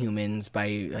helping Inhumans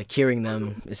by like curing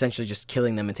them, essentially just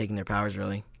killing them and taking their powers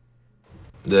really.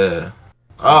 Yeah.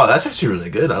 Oh, that's actually really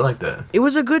good. I like that. It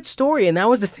was a good story and that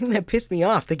was the thing that pissed me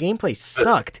off. The gameplay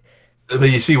sucked.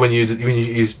 But you see, when you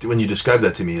describe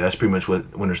that to me, that's pretty much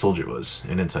what Winter Soldier was,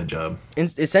 an inside job.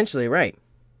 Essentially, right.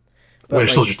 But Winter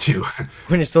like Soldier 2.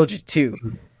 Winter Soldier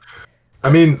 2. I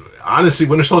mean, honestly,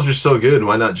 Winter Soldier's so good.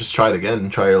 Why not just try it again?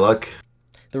 Try your luck.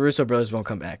 The Russo brothers won't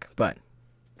come back, but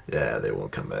Yeah, they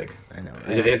won't come back. I know.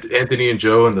 Anthony and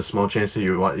Joe, and the small chance that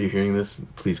you're hearing this,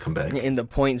 please come back. In the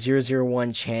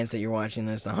 0.001 chance that you're watching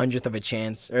this, the hundredth of a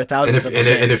chance or a And thousandth if of a and,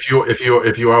 chance, and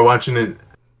if you are watching it,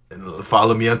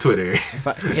 follow me on Twitter.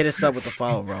 hit us up with the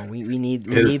follow, bro. We need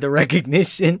Hit us- the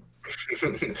recognition.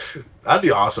 That'd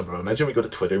be awesome, bro. Imagine we go to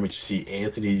Twitter and we just see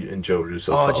Anthony and Joe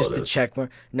Russo. Oh, follow just to us. check more.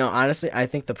 No, honestly, I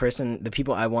think the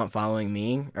people I want following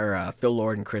me are Phil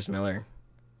Lord and Chris Miller,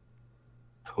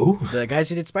 Who? the guys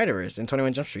who did Spider Verse and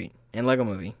 21 Jump Street and Lego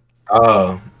Movie.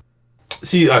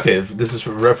 See, okay, this is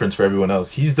for reference for everyone else.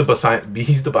 He's the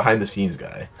behind the scenes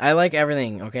guy. I like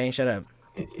everything. Okay, shut up.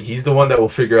 He's the one that will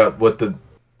figure out what the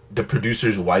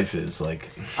producer's wife is like.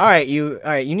 All right, you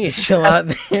need to chill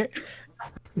out there.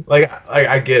 Like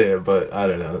I get it, but I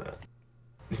don't know.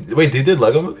 Wait, they did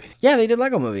Lego Movie? Yeah, they did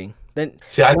Lego Movie. Then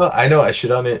See, I know I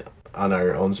shit on it on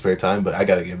our own spare time, but I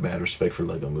gotta give mad respect for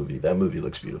Lego Movie. That movie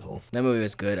looks beautiful. that movie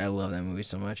was good. I love that movie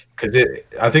so much. Cause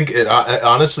I think it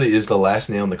honestly is the last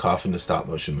nail in the coffin to stop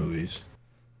motion movies.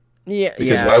 Yeah,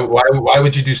 Because yeah. why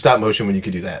would you do stop motion when you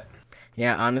could do that?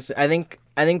 Yeah, honestly, I think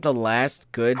the last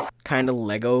good kind of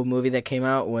Lego movie that came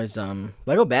out was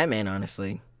Lego Batman.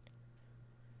 Honestly,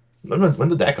 When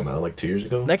did that come out? Like 2 years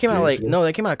ago? that came 3 out years ago?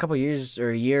 that came out a couple years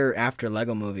or a year after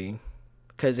Lego Movie,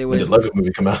 because it When was did Lego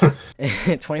Movie come out?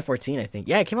 2014, I think.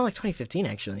 Yeah, it came out like 2015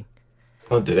 actually.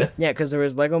 Oh, did it? Yeah, because there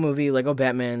was Lego Movie, Lego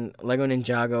Batman, Lego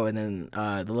Ninjago, and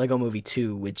then the Lego Movie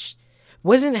 2, which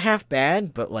wasn't half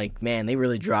bad, but like man, they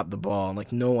really dropped the ball.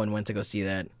 Like no one went to go see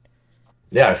that.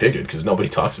 Yeah, I figured because nobody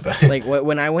talks about it. Like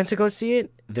when I went to go see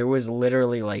it, there was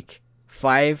literally like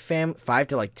five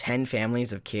to like 10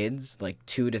 families of kids, like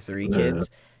 2 to 3 kids,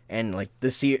 and like the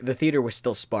theater was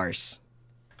still sparse.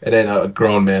 And then a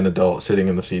grown man adult sitting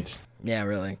in the seats. Yeah,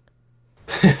 really.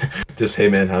 Just hey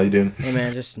man, how you doing? Hey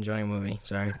man, just enjoying a movie.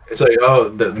 Sorry. It's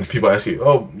like people ask you,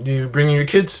 oh, you bringing your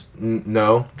kids?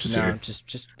 No, just No, here.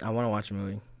 just I want to watch a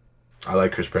movie. I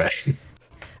like Chris Pratt.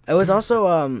 It was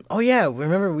also oh yeah,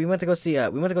 remember we went to go see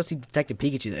Detective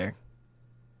Pikachu there.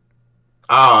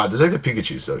 Detective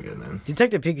Pikachu is so good, man.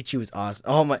 Detective Pikachu was awesome.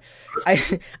 Oh my,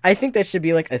 I I think that should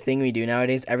be like a thing we do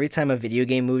nowadays. Every time a video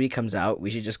game movie comes out, we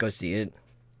should just go see it.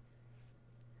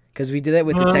 Cause we did that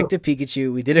with Detective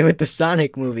Pikachu. We did it with the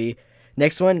Sonic movie.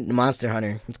 Next one, Monster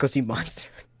Hunter. Let's go see Monster.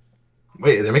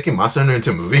 Wait, they're making Monster Hunter into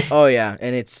a movie? Oh yeah,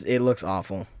 and it looks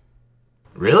awful.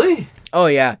 Really? Oh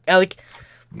yeah, like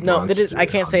no, Monster I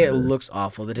can't say it Hunter. looks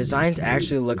awful. The designs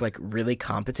actually look like really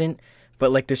competent,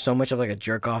 but like there's so much of like a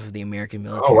jerk off of the American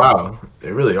military. Oh wow,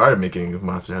 they really are making a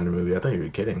Monster Hunter movie. I thought you were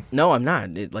kidding. No, I'm not.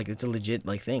 It's a legit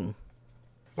like thing.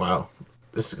 Wow,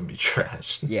 this is gonna be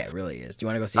trash. Yeah, it really is. Do you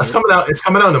want to go see That's it? coming out. It's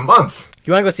coming out in a month.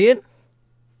 You want to go see it?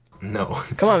 No.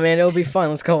 Come on, man. It'll be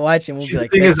fun. Let's go watch it. And we'll be The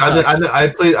like, thing that is, sucks.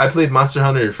 I played Monster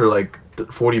Hunter for like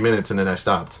 40 minutes and then I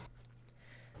stopped.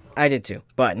 I did too,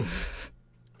 but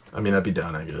I mean, I'd be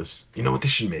down, I guess. You know what they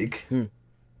should make? Hmm.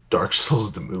 Dark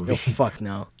Souls the oh, movie. fuck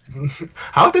no.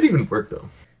 How would that even work though?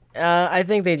 I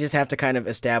think they just have to kind of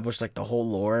establish like the whole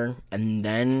lore and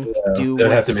then do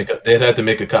They'd have what's... to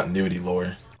make a continuity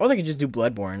lore. Or they could just do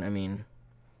Bloodborne. I mean,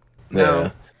 Yeah.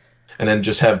 no. And then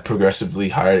just have progressively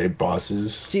higher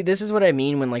bosses. See, this is what I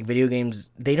mean when like video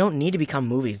games, they don't need to become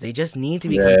movies. They just need to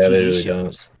become Yeah, they TV really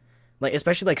shows. Like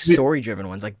especially like story-driven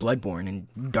ones like Bloodborne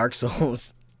and Dark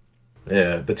Souls.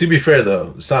 Yeah, but to be fair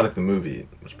though, Sonic the movie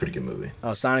was a pretty good movie.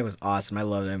 Oh, Sonic was awesome. I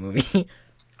love that movie.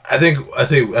 I think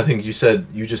you just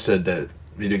said that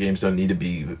video games don't need to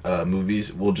be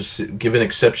movies. We'll just give an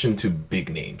exception to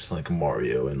big names like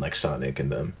Mario and like Sonic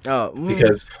and them. Oh,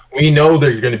 Because we know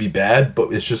they're going to be bad,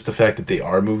 but it's just the fact that they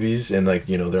are movies and like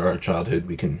they're our childhood.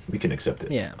 We can accept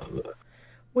it. Yeah.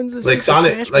 When's the Like Super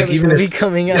Sonic, Smash like Brothers even movie if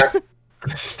coming out?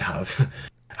 Stop.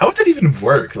 How would that even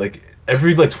work? Like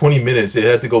every like 20 minutes, it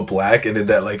had to go black, and then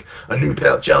that like a new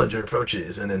challenger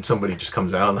approaches, and then somebody just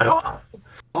comes out and like, oh,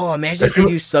 Oh, imagine if they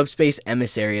do Subspace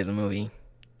Emissary as a movie.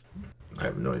 I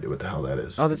have no idea what the hell that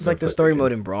is. Oh, that's like the story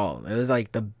mode in Brawl. It was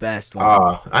like the best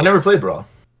one. I never played Brawl.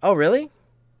 Oh, really?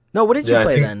 No, what did you Yeah, I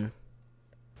play think- then?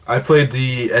 I played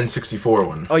the N64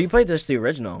 one. Oh, you played just the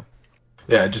original.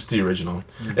 Yeah, just the original.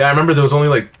 Yeah, I remember there was only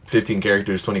like 15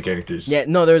 characters, 20 characters. Yeah,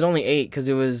 no, there was only 8 because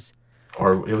it was...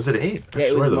 Or it was at 8. I Yeah, it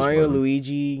swear was there Mario, more.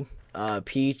 Luigi,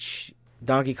 Peach,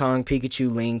 Donkey Kong,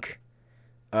 Pikachu, Link,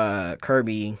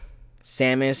 Kirby,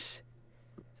 Samus,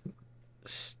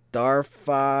 Star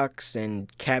Fox,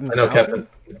 and Captain I know Falcon.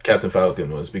 Captain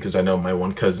Falcon was because I know my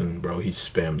one cousin, bro. He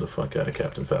spammed the fuck out of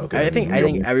Captain Falcon. I and think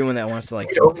everyone that wants to like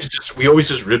we always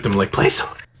just ripped him like play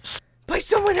someone. play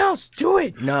someone else, do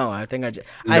it. No, I think I just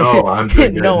No, I'm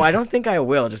doing no, it. I don't think I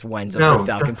will. Just winds up No, for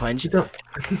Falcon Punch. You don't.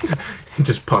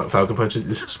 Just Falcon punches.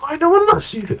 This is why no one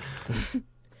loves you.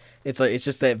 It's like it's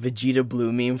just that Vegeta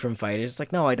Blue meme from Fighters. It's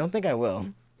like no, I don't think I will.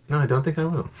 No, I don't think I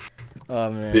will.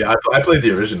 Oh man. Yeah, I played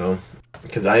the original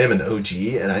because I am an OG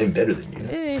and I am better than you.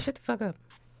 Hey, shut the fuck up.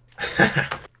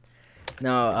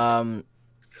 No,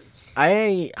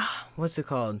 I what's it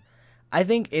called? I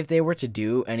think if they were to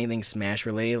do anything Smash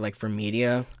related, like for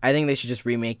media, I think they should just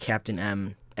remake Captain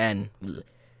N.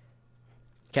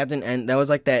 Captain N. That was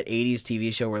like that '80s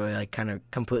TV show where they like kind of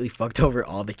completely fucked over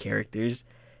all the characters.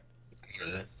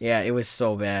 Yeah, it was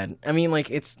so bad. I mean, like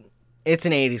it's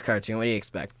an '80s cartoon. What do you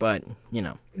expect? But you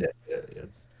know. Yeah.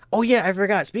 Oh yeah, I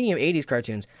forgot. Speaking of '80s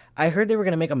cartoons, I heard they were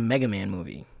gonna make a Mega Man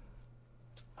movie.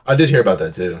 I did hear about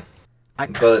that too.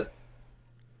 But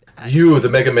you, the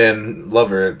Mega Man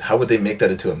lover, how would they make that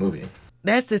into a movie?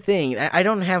 That's the thing. I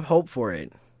don't have hope for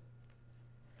it.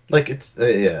 Like it's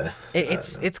yeah.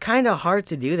 It's kind of hard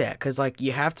to do that because like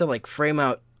you have to like frame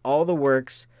out all the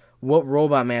works, what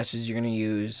robot masters you're gonna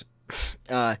use,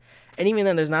 and even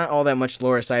then there's not all that much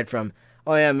lore aside from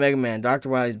oh yeah Mega Man, Dr.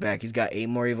 Wily's back. He's got 8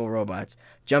 more evil robots.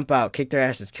 Jump out, kick their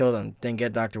asses, kill them, then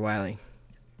get Dr. Wily.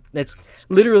 That's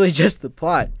literally just the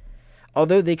plot.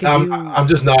 Although they could do, I'm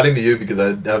just nodding to you because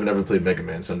I've never played Mega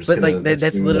Man, so I'm just. but gonna like that's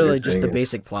assume literally that just the everything is-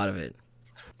 basic plot of it.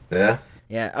 Yeah.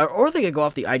 Yeah, or they could go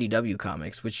off the IDW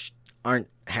comics, which aren't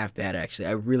half bad actually.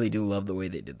 I really do love the way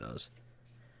they did those.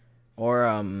 Or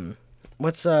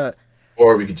what's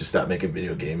Or we could just stop making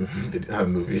video game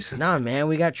movies. nah man,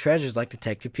 we got treasures like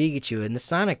Detective Pikachu in the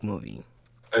Sonic movie.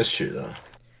 That's true though.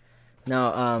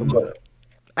 Now But,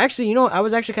 actually, you know, I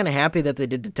was actually kind of happy that they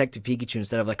did Detective Pikachu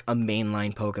instead of like a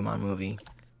mainline Pokemon movie.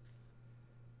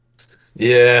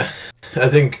 yeah, I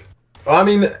think. Well, I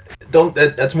mean, don't.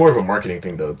 That's more of a marketing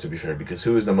thing, though. To be fair, because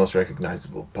who is the most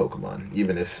recognizable Pokemon?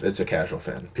 Even if it's a casual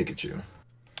fan, Pikachu.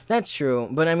 That's true,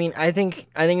 but I mean, I think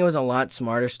it was a lot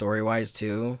smarter story wise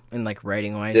too, and like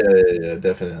writing wise. Yeah,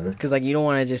 definitely. Because like you don't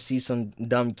want to just see some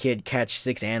dumb kid catch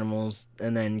 6 animals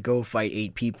and then go fight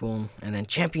 8 people and then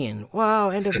champion.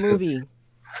 Wow, end of movie.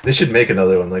 They should make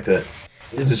another one like that.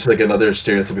 This is just like another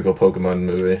stereotypical Pokemon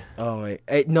movie. Oh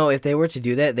wait, no! If they were to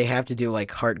do that, they have to do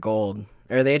like Heart Gold,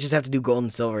 or they just have to do Gold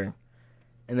and Silver.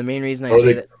 And the main reason I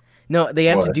say that, no, they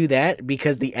have to Why? do that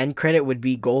because the end credit would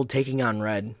be Gold taking on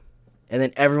Red, and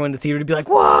then everyone in the theater would be like,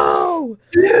 "Whoa,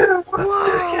 Yeah,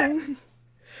 whoa!"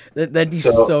 That'd be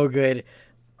So- so good.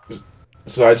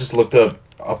 So I just looked up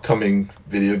upcoming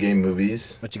video game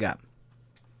movies. What you got?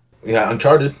 Yeah,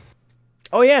 Uncharted.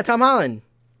 Oh yeah, Tom Holland.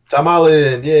 Tom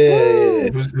Holland, yeah. Woo!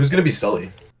 Who's gonna be Sully?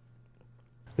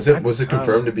 Was it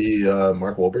confirmed to be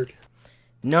Mark Wahlberg?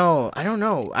 No, I don't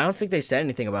know. I don't think they said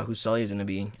anything about who Sully is gonna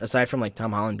be, aside from like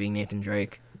Tom Holland being Nathan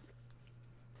Drake.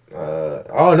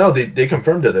 Oh no, they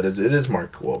confirmed it that it is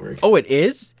Mark Wahlberg. Oh, it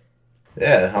is?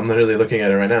 Yeah, I'm literally looking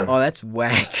at it right now. Oh, that's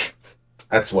whack.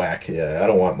 That's whack. Yeah, I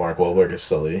don't want Mark Wahlberg as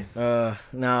Sully.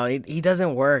 No, he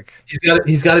doesn't work.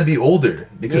 He's got to be older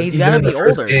because he's even gotta in the be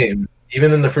first older. game,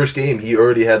 even in the first game, he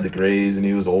already had the grays and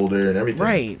he was older and everything.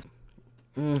 Right.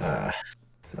 I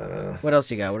don't know. What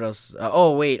else you got? What else?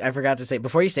 Oh, wait, I forgot to say.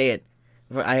 Before you say it,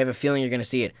 I have a feeling you're going to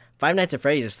see it. Five Nights at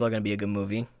Freddy's is still going to be a good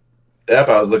movie. Yep,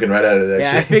 I was looking right at it.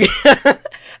 Yeah, I Actually. figured.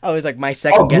 I was like, my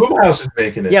second Oh, guess. Blumhouse is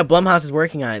making it. Yeah, Blumhouse is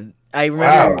working on it. I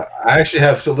remember. Wow, I actually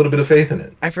have a little bit of faith in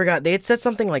it. I forgot. They had said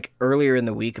something like earlier in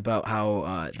the week about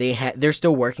how they're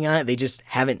still working on it. They just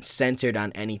haven't censored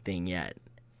on anything yet.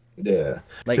 Yeah,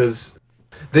 Like- because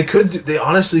they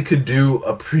honestly could do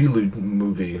a prelude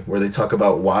movie where they talk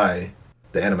about why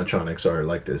the animatronics are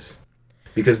like this.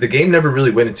 Because the game never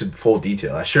really went into full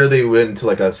detail. I'm sure they went into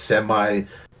like a semi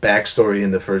backstory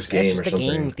in the first That's game just or a something.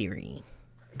 game theory.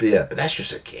 But yeah, but that's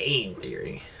just a game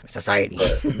theory. Society.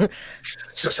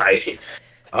 Society.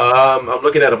 I'm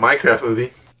looking at a Minecraft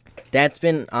movie. That's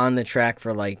been on the track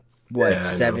for like what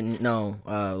Yeah, I know.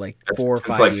 like That's 4 or since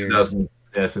 5 like years. 2000,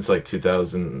 yeah, since like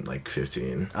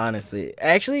 2015. Honestly,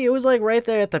 actually, it was like right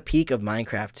there at the peak of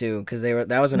Minecraft too, because that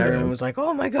was when Yeah. everyone was like,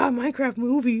 "Oh my god, Minecraft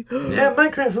movie!" Yeah,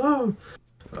 Minecraft. Oh.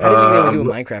 I didn't think they would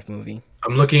do a Minecraft movie.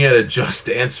 I'm looking at a Just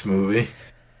Dance movie.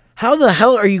 How the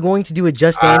hell are you going to do a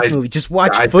Just Dance movie? Just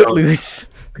watch I Footloose.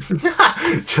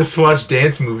 Just watch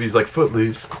dance movies like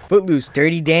Footloose. Footloose,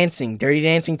 Dirty Dancing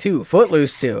 2,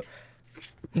 Footloose 2.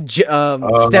 Step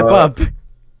Up.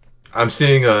 I'm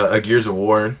seeing a Gears of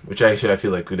War, which actually I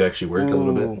feel like could actually work a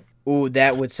little bit. Ooh,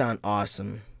 that would sound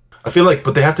awesome. I feel like,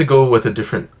 but they have to go with a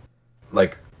different,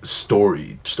 like,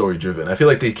 story driven. I feel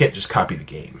like they can't just copy the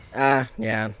game.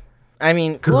 Yeah. I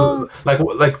mean, 'Cause, well,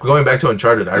 like going back to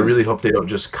Uncharted, I really hope they don't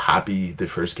just copy the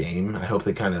first game. I hope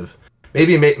they kind of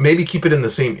maybe keep it in the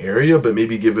same area, but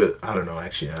maybe give it. I don't know.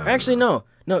 Actually, I don't know.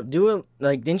 no. Do it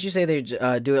like. Didn't you say they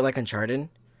do it like Uncharted?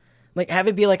 Like have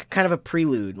it be like kind of a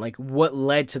prelude, like what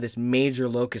led to this major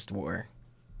Locust War,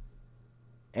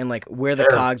 and like where the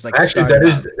cogs like Actually,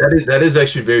 started. that is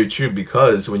actually very true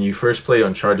because when you first play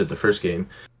Uncharted, the first game,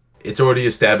 it's already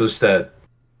established that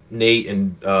Nate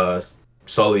and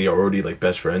Sully are already like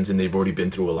best friends and they've already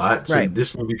been through a lot. So Right.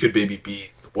 this movie could maybe be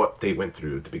what they went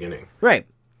through at the beginning. Right.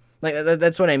 Like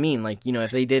that's what I mean. Like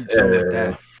if they did something like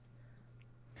that.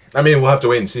 I mean, we'll have to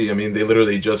wait and see. I mean, they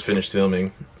literally just finished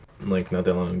filming, like not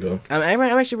that long ago. I'm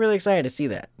actually really excited to see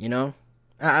that. I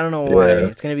don't know why. Yeah.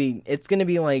 It's gonna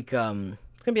be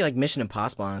like Mission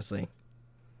Impossible, honestly.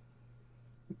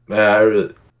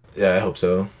 I hope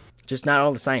so. Just not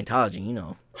all the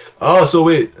Scientology, Oh, so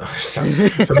wait, so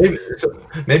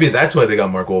maybe that's why they got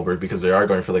Mark Wahlberg because they are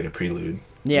going for like a prelude.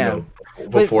 Yeah.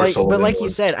 Before but Sullivan like you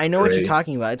was said, I know what you're gray.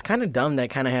 talking about. It's kind of dumb that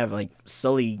kind of have like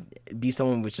Sully be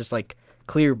someone with just like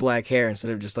clear black hair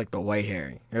instead of just like the white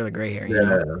hair or the gray hair.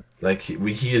 Yeah, like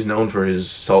he is known for his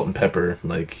salt and pepper.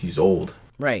 Like he's old.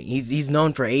 Right. He's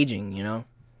known for aging.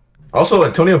 Also,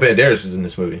 Antonio Banderas is in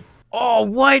this movie. Oh,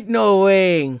 what? No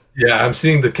way. Yeah, I'm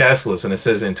seeing the cast list and it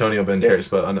says Antonio Banderas,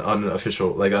 but an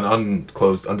unofficial, like an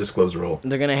undisclosed role.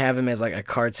 They're gonna have him as like a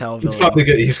cartel He's villain. probably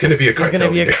good. He's gonna be a He's cartel.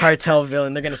 gonna be a leader. cartel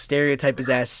villain. They're gonna stereotype his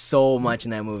ass so much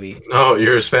in that movie. No,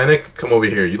 you're Hispanic. Come over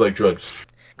here. You like drugs.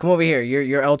 Come over here.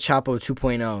 You're El Chapo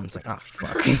 2.0. It's like, oh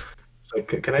fuck. It's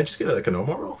like, can I just get like a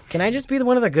normal role? Can I just be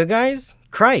one of the good guys?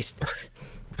 Christ.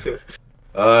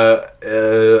 An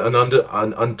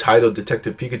untitled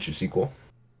Detective Pikachu sequel.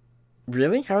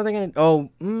 Really? How are they gonna? Oh,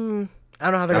 I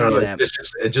don't know how I they're don't gonna do know.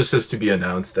 that. It just says to be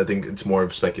announced. I think it's more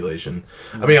of speculation.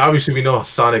 I Mm. mean, obviously we know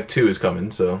Sonic 2 is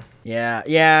coming, so Yeah,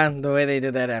 yeah, the way they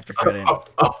did that after credit.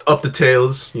 up the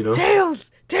tails, you know.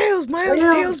 Tails, Miles,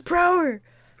 Tails. Tails Prower.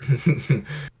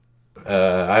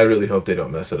 I really hope they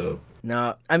don't mess it up.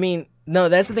 No, I mean, no,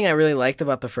 that's the thing I really liked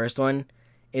about the first one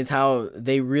is how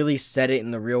they really set it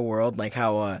in the real world, like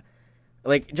how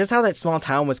like just how that small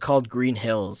town was called Green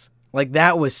Hills. Like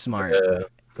that was smart. Yeah,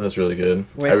 that's really good.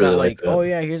 Where I it's really not like like, that. oh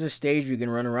yeah, here's a stage you can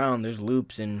run around. There's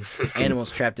loops and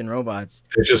animals trapped in robots.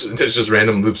 There's just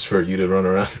random loops for you to run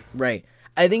around, Right.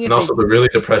 I think and if they, also the really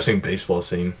depressing baseball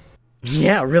scene.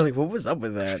 yeah, really, what was up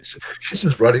with that? She's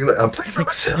just running like I'm playing It's for like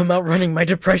myself. I'm outrunning my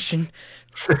depression.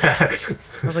 I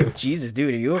was like, Jesus,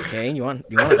 dude, are you okay? You want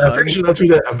a hug? I'm pretty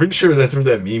sure that's where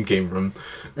that meme came from.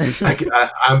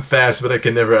 I'm fast, but I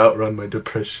can never outrun my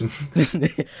depression.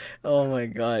 Oh my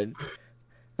god.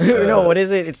 No, Uh, what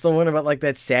is it? It's the one about like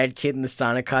that sad kid in the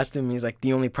Sonic costume. He's like,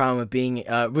 the only problem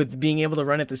with being able to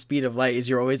run at the speed of light is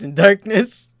you're always in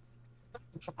darkness.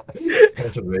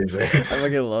 that's amazing. I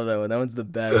fucking love that one. That one's the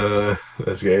best.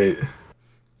 That's great.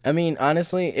 I mean,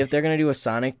 honestly, if they're gonna do a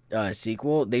Sonic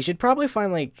sequel, they should probably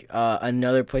find like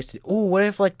another place to. Ooh, what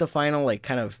if like the final like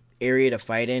kind of area to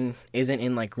fight in isn't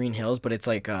in like Green Hills, but it's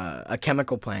like a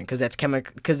chemical plant because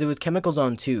because it was Chemical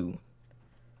Zone 2.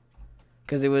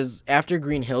 Because it was after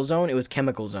Green Hill Zone, it was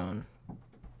Chemical Zone.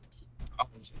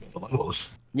 The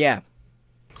levels. Yeah,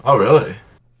 Oh, really?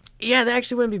 yeah, that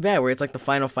actually wouldn't be bad. Where it's like the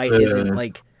final fight Yeah. isn't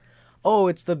like, oh,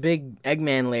 it's the big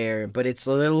Eggman lair, but it's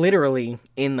literally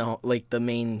in the like the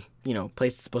main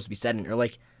place it's supposed to be set in, or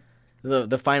like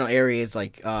the final area is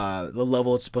like the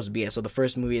level it's supposed to be at. So the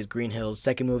first movie is Green Hills,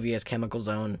 second movie is Chemical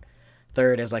Zone,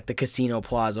 third is like the Casino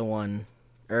Plaza one,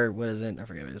 or what is it? I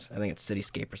forget what it is. I think it's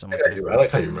Cityscape or something like I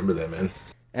like how you remember that, man.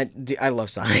 that. I love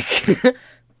Sonic.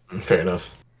 Fair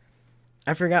enough.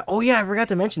 I forgot. Oh yeah, I forgot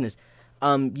to mention this.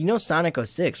 You know Sonic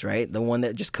 06, right? The one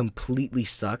that just completely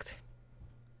sucked.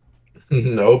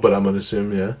 No, but I'm gonna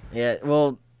assume, yeah. Yeah,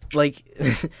 well, like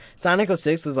Sonic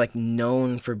 06 was like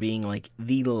known for being like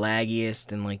the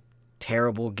laggiest and like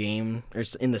terrible game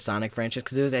in the Sonic franchise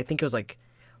because I think it was like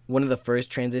one of the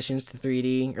first transitions to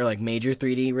 3D or like major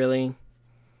 3D really,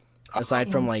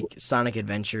 aside from like Sonic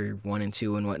Adventure 1 and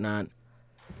 2 and whatnot.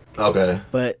 Okay.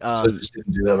 But So it just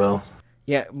didn't do that well.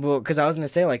 yeah, well, because I was gonna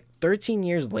say like 13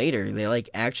 years later they like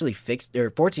actually fixed, or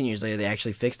 14 years later they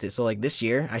actually fixed it. So like this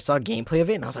year I saw gameplay of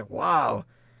it and I was like, wow,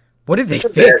 what did they They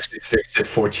fix? actually fixed it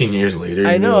 14 years later.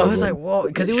 I you know. I know, was like, whoa,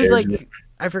 because it was like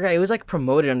I forgot it was like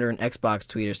promoted under an Xbox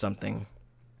tweet or something.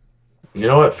 you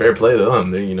know what? Fair play to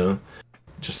them. They,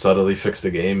 just subtly fixed the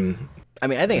game. I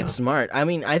mean, I think Yeah. it's smart. I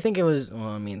mean, I think it was. Well,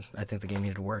 I mean, I think the game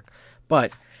needed to work,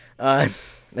 but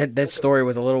that story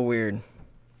was a little weird.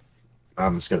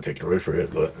 I'm just gonna take your word for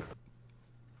it, but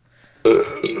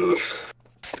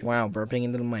Wow, burping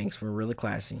into the mics. We're really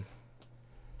classy.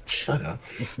 shut up.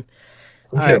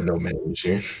 We All have right. no manners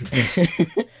here.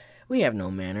 We have no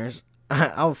manners.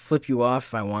 I'll flip you off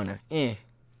if I wanna.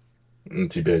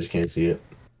 Too bad you can't see it.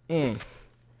 No,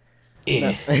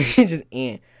 Eh. just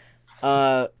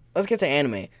let's get to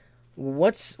anime.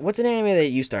 What's an anime that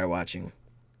you started watching?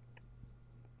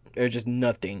 Or just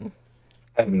nothing?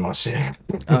 I haven't watched it.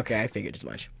 Okay, I figured as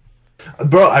much.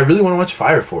 Bro, I really want to watch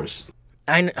Fire Force.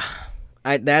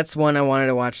 That's one I wanted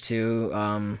to watch too.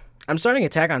 I'm starting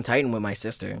Attack on Titan with my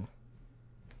sister.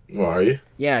 Where are you?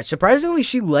 Yeah, surprisingly,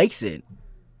 she likes it.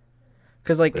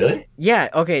 Cause like, Really? yeah,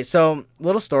 okay. So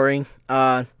little story.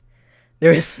 There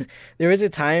was a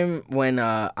time when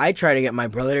I tried to get my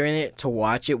brother in it to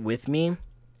watch it with me,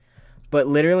 but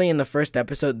literally in the first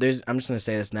episode, I'm just gonna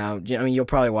say this now. I mean, you'll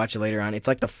probably watch it later on. It's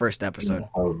like the first episode.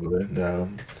 Probably. No.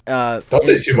 Uh, Don't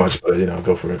in- say too much, but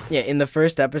go for it. yeah, in the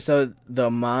first episode, the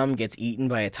mom gets eaten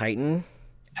by a Titan.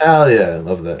 Hell yeah, I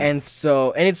love that. And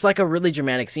it's like a really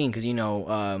dramatic scene because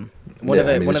one of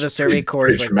the it's survey corps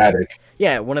pretty like dramatic.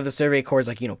 yeah, one of the survey corps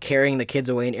like carrying the kids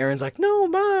away, and Aaron's like, no,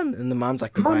 mom, and the mom's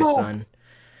like, goodbye, Mama. son.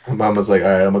 Mom was like, all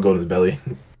right, I'm gonna go to the belly.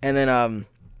 And then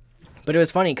but it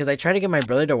was funny because I tried to get my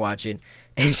brother to watch it,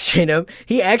 and straight up,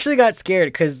 he actually got scared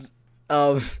because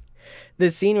the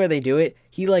scene where they do it,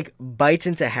 he like bites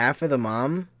into half of the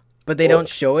mom. But they don't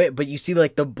show it, but you see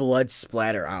like the blood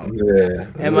splatter out. Yeah.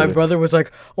 And my brother was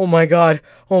like, oh my god.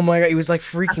 He was like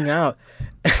freaking out.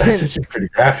 That's actually pretty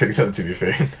graphic, though, to be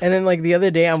fair. And then like the other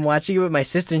day I'm watching it with my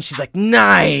sister and she's like,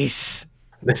 nice.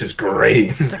 This is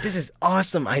great. He's like, this is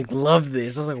awesome. I love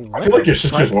this. I was like, I what feel like the your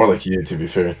sister's fuck? more like you, to be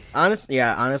fair. Honestly,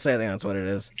 I think that's what it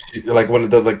is. Like one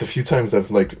of the few times I've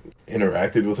like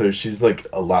interacted with her, she's like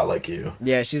a lot like you.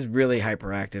 Yeah, she's really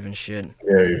hyperactive and shit.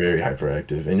 Very, very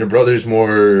hyperactive. And your brother's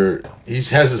more. He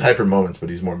has his hyper moments, but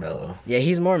he's more mellow. Yeah,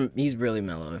 he's really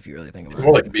mellow if you really think He's about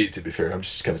more it. like me, to be fair. I'm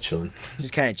just kind of chilling. He's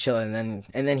kind of chilling,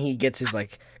 and then he gets his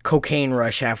like cocaine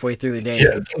rush halfway through the day.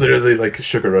 Yeah, literally like a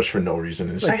sugar rush for no reason.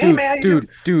 And it's Like, like, hey dude, man, how you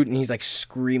dude, and he's like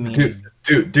screaming. doing?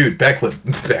 Dude, backflip,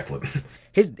 backflip.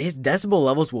 His decibel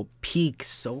levels will peak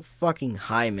so fucking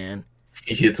high, man.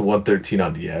 He hits 113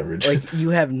 on the average. Like you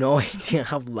have no idea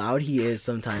how loud he is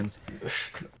sometimes.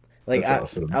 Like That's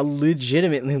awesome. I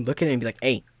legitimately look at him and be like,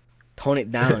 "Hey, tone it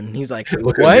down." And he's like,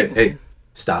 Look at "What? me. Hey,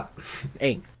 stop.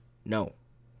 Hey, no,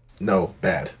 No,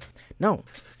 bad. no."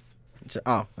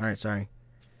 Oh, all right, sorry.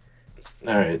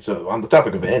 All right, so on the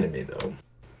topic of anime, though.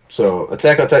 So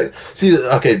Attack on Titan. See,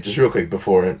 okay, just real quick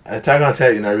before Attack on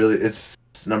Titan, it's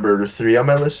number 3 on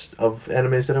my list of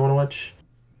animes that I want to watch.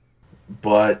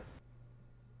 But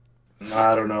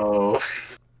I don't know.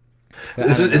 I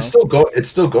don't know. It's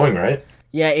still going, right?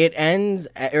 Yeah, it ends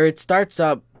or it starts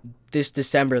up this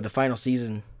December, the final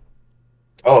season.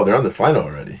 Oh, they're on the final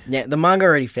already. Yeah, the manga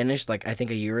already finished, like I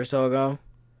think a year or so ago,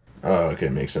 Oh, okay,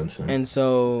 makes sense. Then. and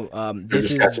so They're this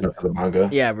just is catching up to the manga.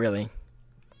 yeah, really.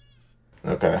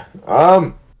 Okay.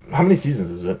 How many seasons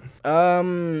is it?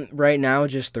 Right now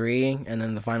just 3, and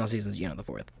then the final season's the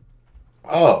 4th.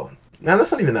 Oh, man,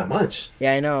 that's not even that much.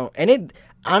 Yeah, I know, and it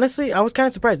honestly, I was kind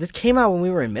of surprised. This came out when we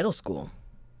were in middle school.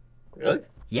 Really?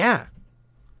 Yeah,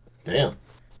 Damn.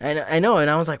 I know, and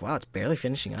I was like, wow, it's barely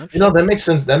finishing up. You know, that makes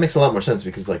sense. That makes a lot more sense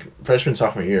because like freshman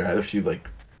sophomore year, I had a few like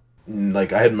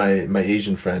I had my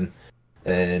Asian friend,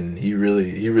 and he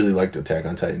really liked Attack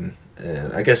on Titan,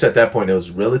 and I guess at that point it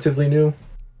was relatively new.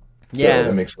 So Yeah,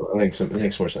 that makes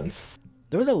more sense.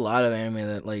 there was a lot of anime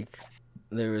that like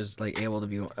there was like able to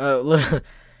be.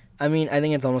 I mean, I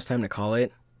think it's almost time to call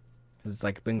it. 'Cause it's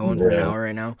like been going for an Yeah. hour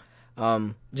right now.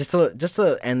 Just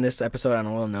to end this episode on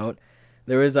a little note,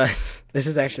 there was a. This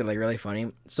is actually like really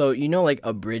funny. So like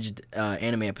abridged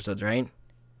anime episodes, right?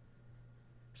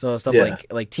 So stuff Yeah.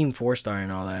 like Team 4 Star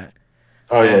and all that.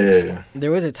 Oh yeah.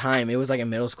 There was a time, it was like in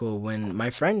middle school, when my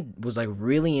friend was like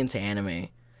really into anime,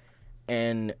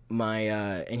 and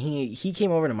and he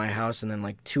came over to my house, and then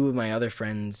like two of my other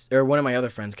friends, or one of my other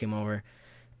friends, came over,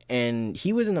 and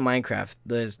he was into Minecraft.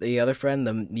 The other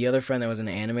friend, the other friend that was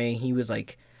into anime, he was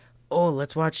like, "Oh,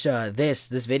 let's watch this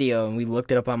video," and we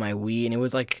looked it up on my Wii, and it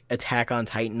was like Attack on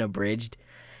Titan abridged,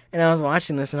 and I was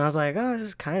watching this, and I was like, "Oh, this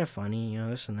is kind of funny,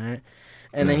 this and that."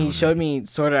 And then he showed me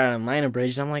Sword Art Online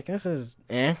abridged. I'm like, this is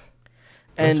eh.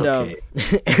 And That's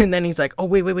okay. and then he's like, oh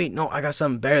wait, no, I got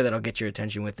something better that'll get your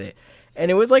attention with it. And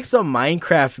it was like some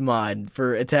Minecraft mod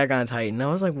for Attack on Titan. I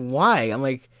was like, why? I'm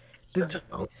like,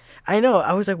 I know.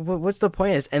 I was like, what's the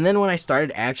point of this? And then when I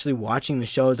started actually watching the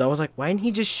shows, I was like, why didn't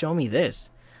he just show me this?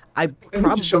 I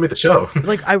probably Just show me the show.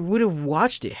 like I would have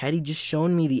watched it had he just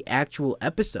shown me the actual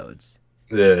episodes.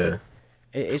 Yeah.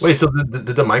 It's Wait, just, so did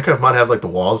the Minecraft mod have like the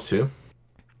walls too?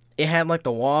 it had like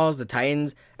the walls, the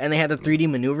Titans, and they had the 3D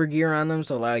maneuver gear on them.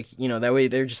 So like that way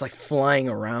they're just like flying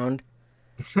around.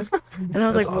 And I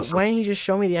was That's like, awesome. why didn't you just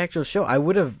show me the actual show? I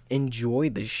would have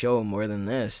enjoyed the show more than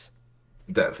this.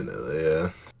 Definitely, yeah.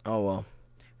 Oh well.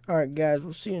 All right, guys,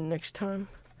 we'll see you next time.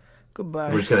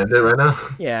 Goodbye. We're just gonna end it right now.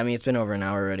 Yeah, I mean it's been over an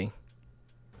hour already.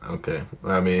 Okay.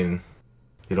 I mean,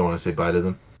 you don't want to say bye to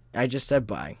them, I just said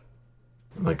bye.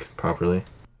 like properly.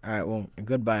 All right, well,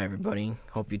 goodbye, everybody.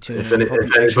 Hope you tune If, in. any, Hope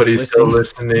if you actually anybody's still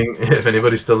listen.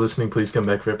 listening, please come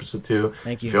back for episode 2.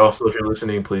 Thank If you. you're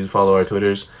listening, please follow our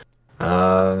Twitters.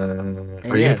 Are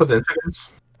you yeah. gonna put the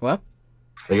Instagrams? What?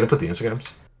 Are you gonna put the Instagrams?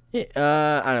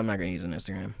 Yeah, I'm not gonna use an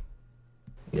Instagram.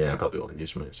 Yeah, I probably won't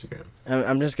use my Instagram.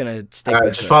 I'm just gonna stick Alright,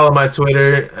 with just it. follow my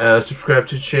Twitter. Subscribe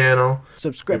to the channel.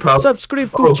 Subscribe prob- to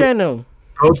Oh. channel.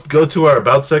 Go to our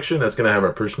about section. That's gonna have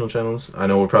our personal channels. I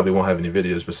know we probably won't have any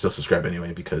videos, but still subscribe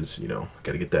anyway because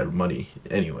gotta get that money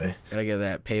anyway. Gotta get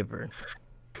that paper.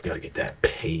 Gotta get that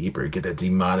paper. Get that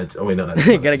demonetized. Oh wait, no, not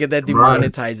Gotta get that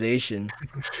demonetization.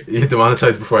 You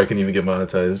demonetized before I can even get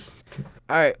monetized.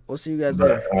 All right, we'll see you guys But,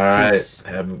 later. all right, Peace.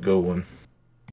 have a good one.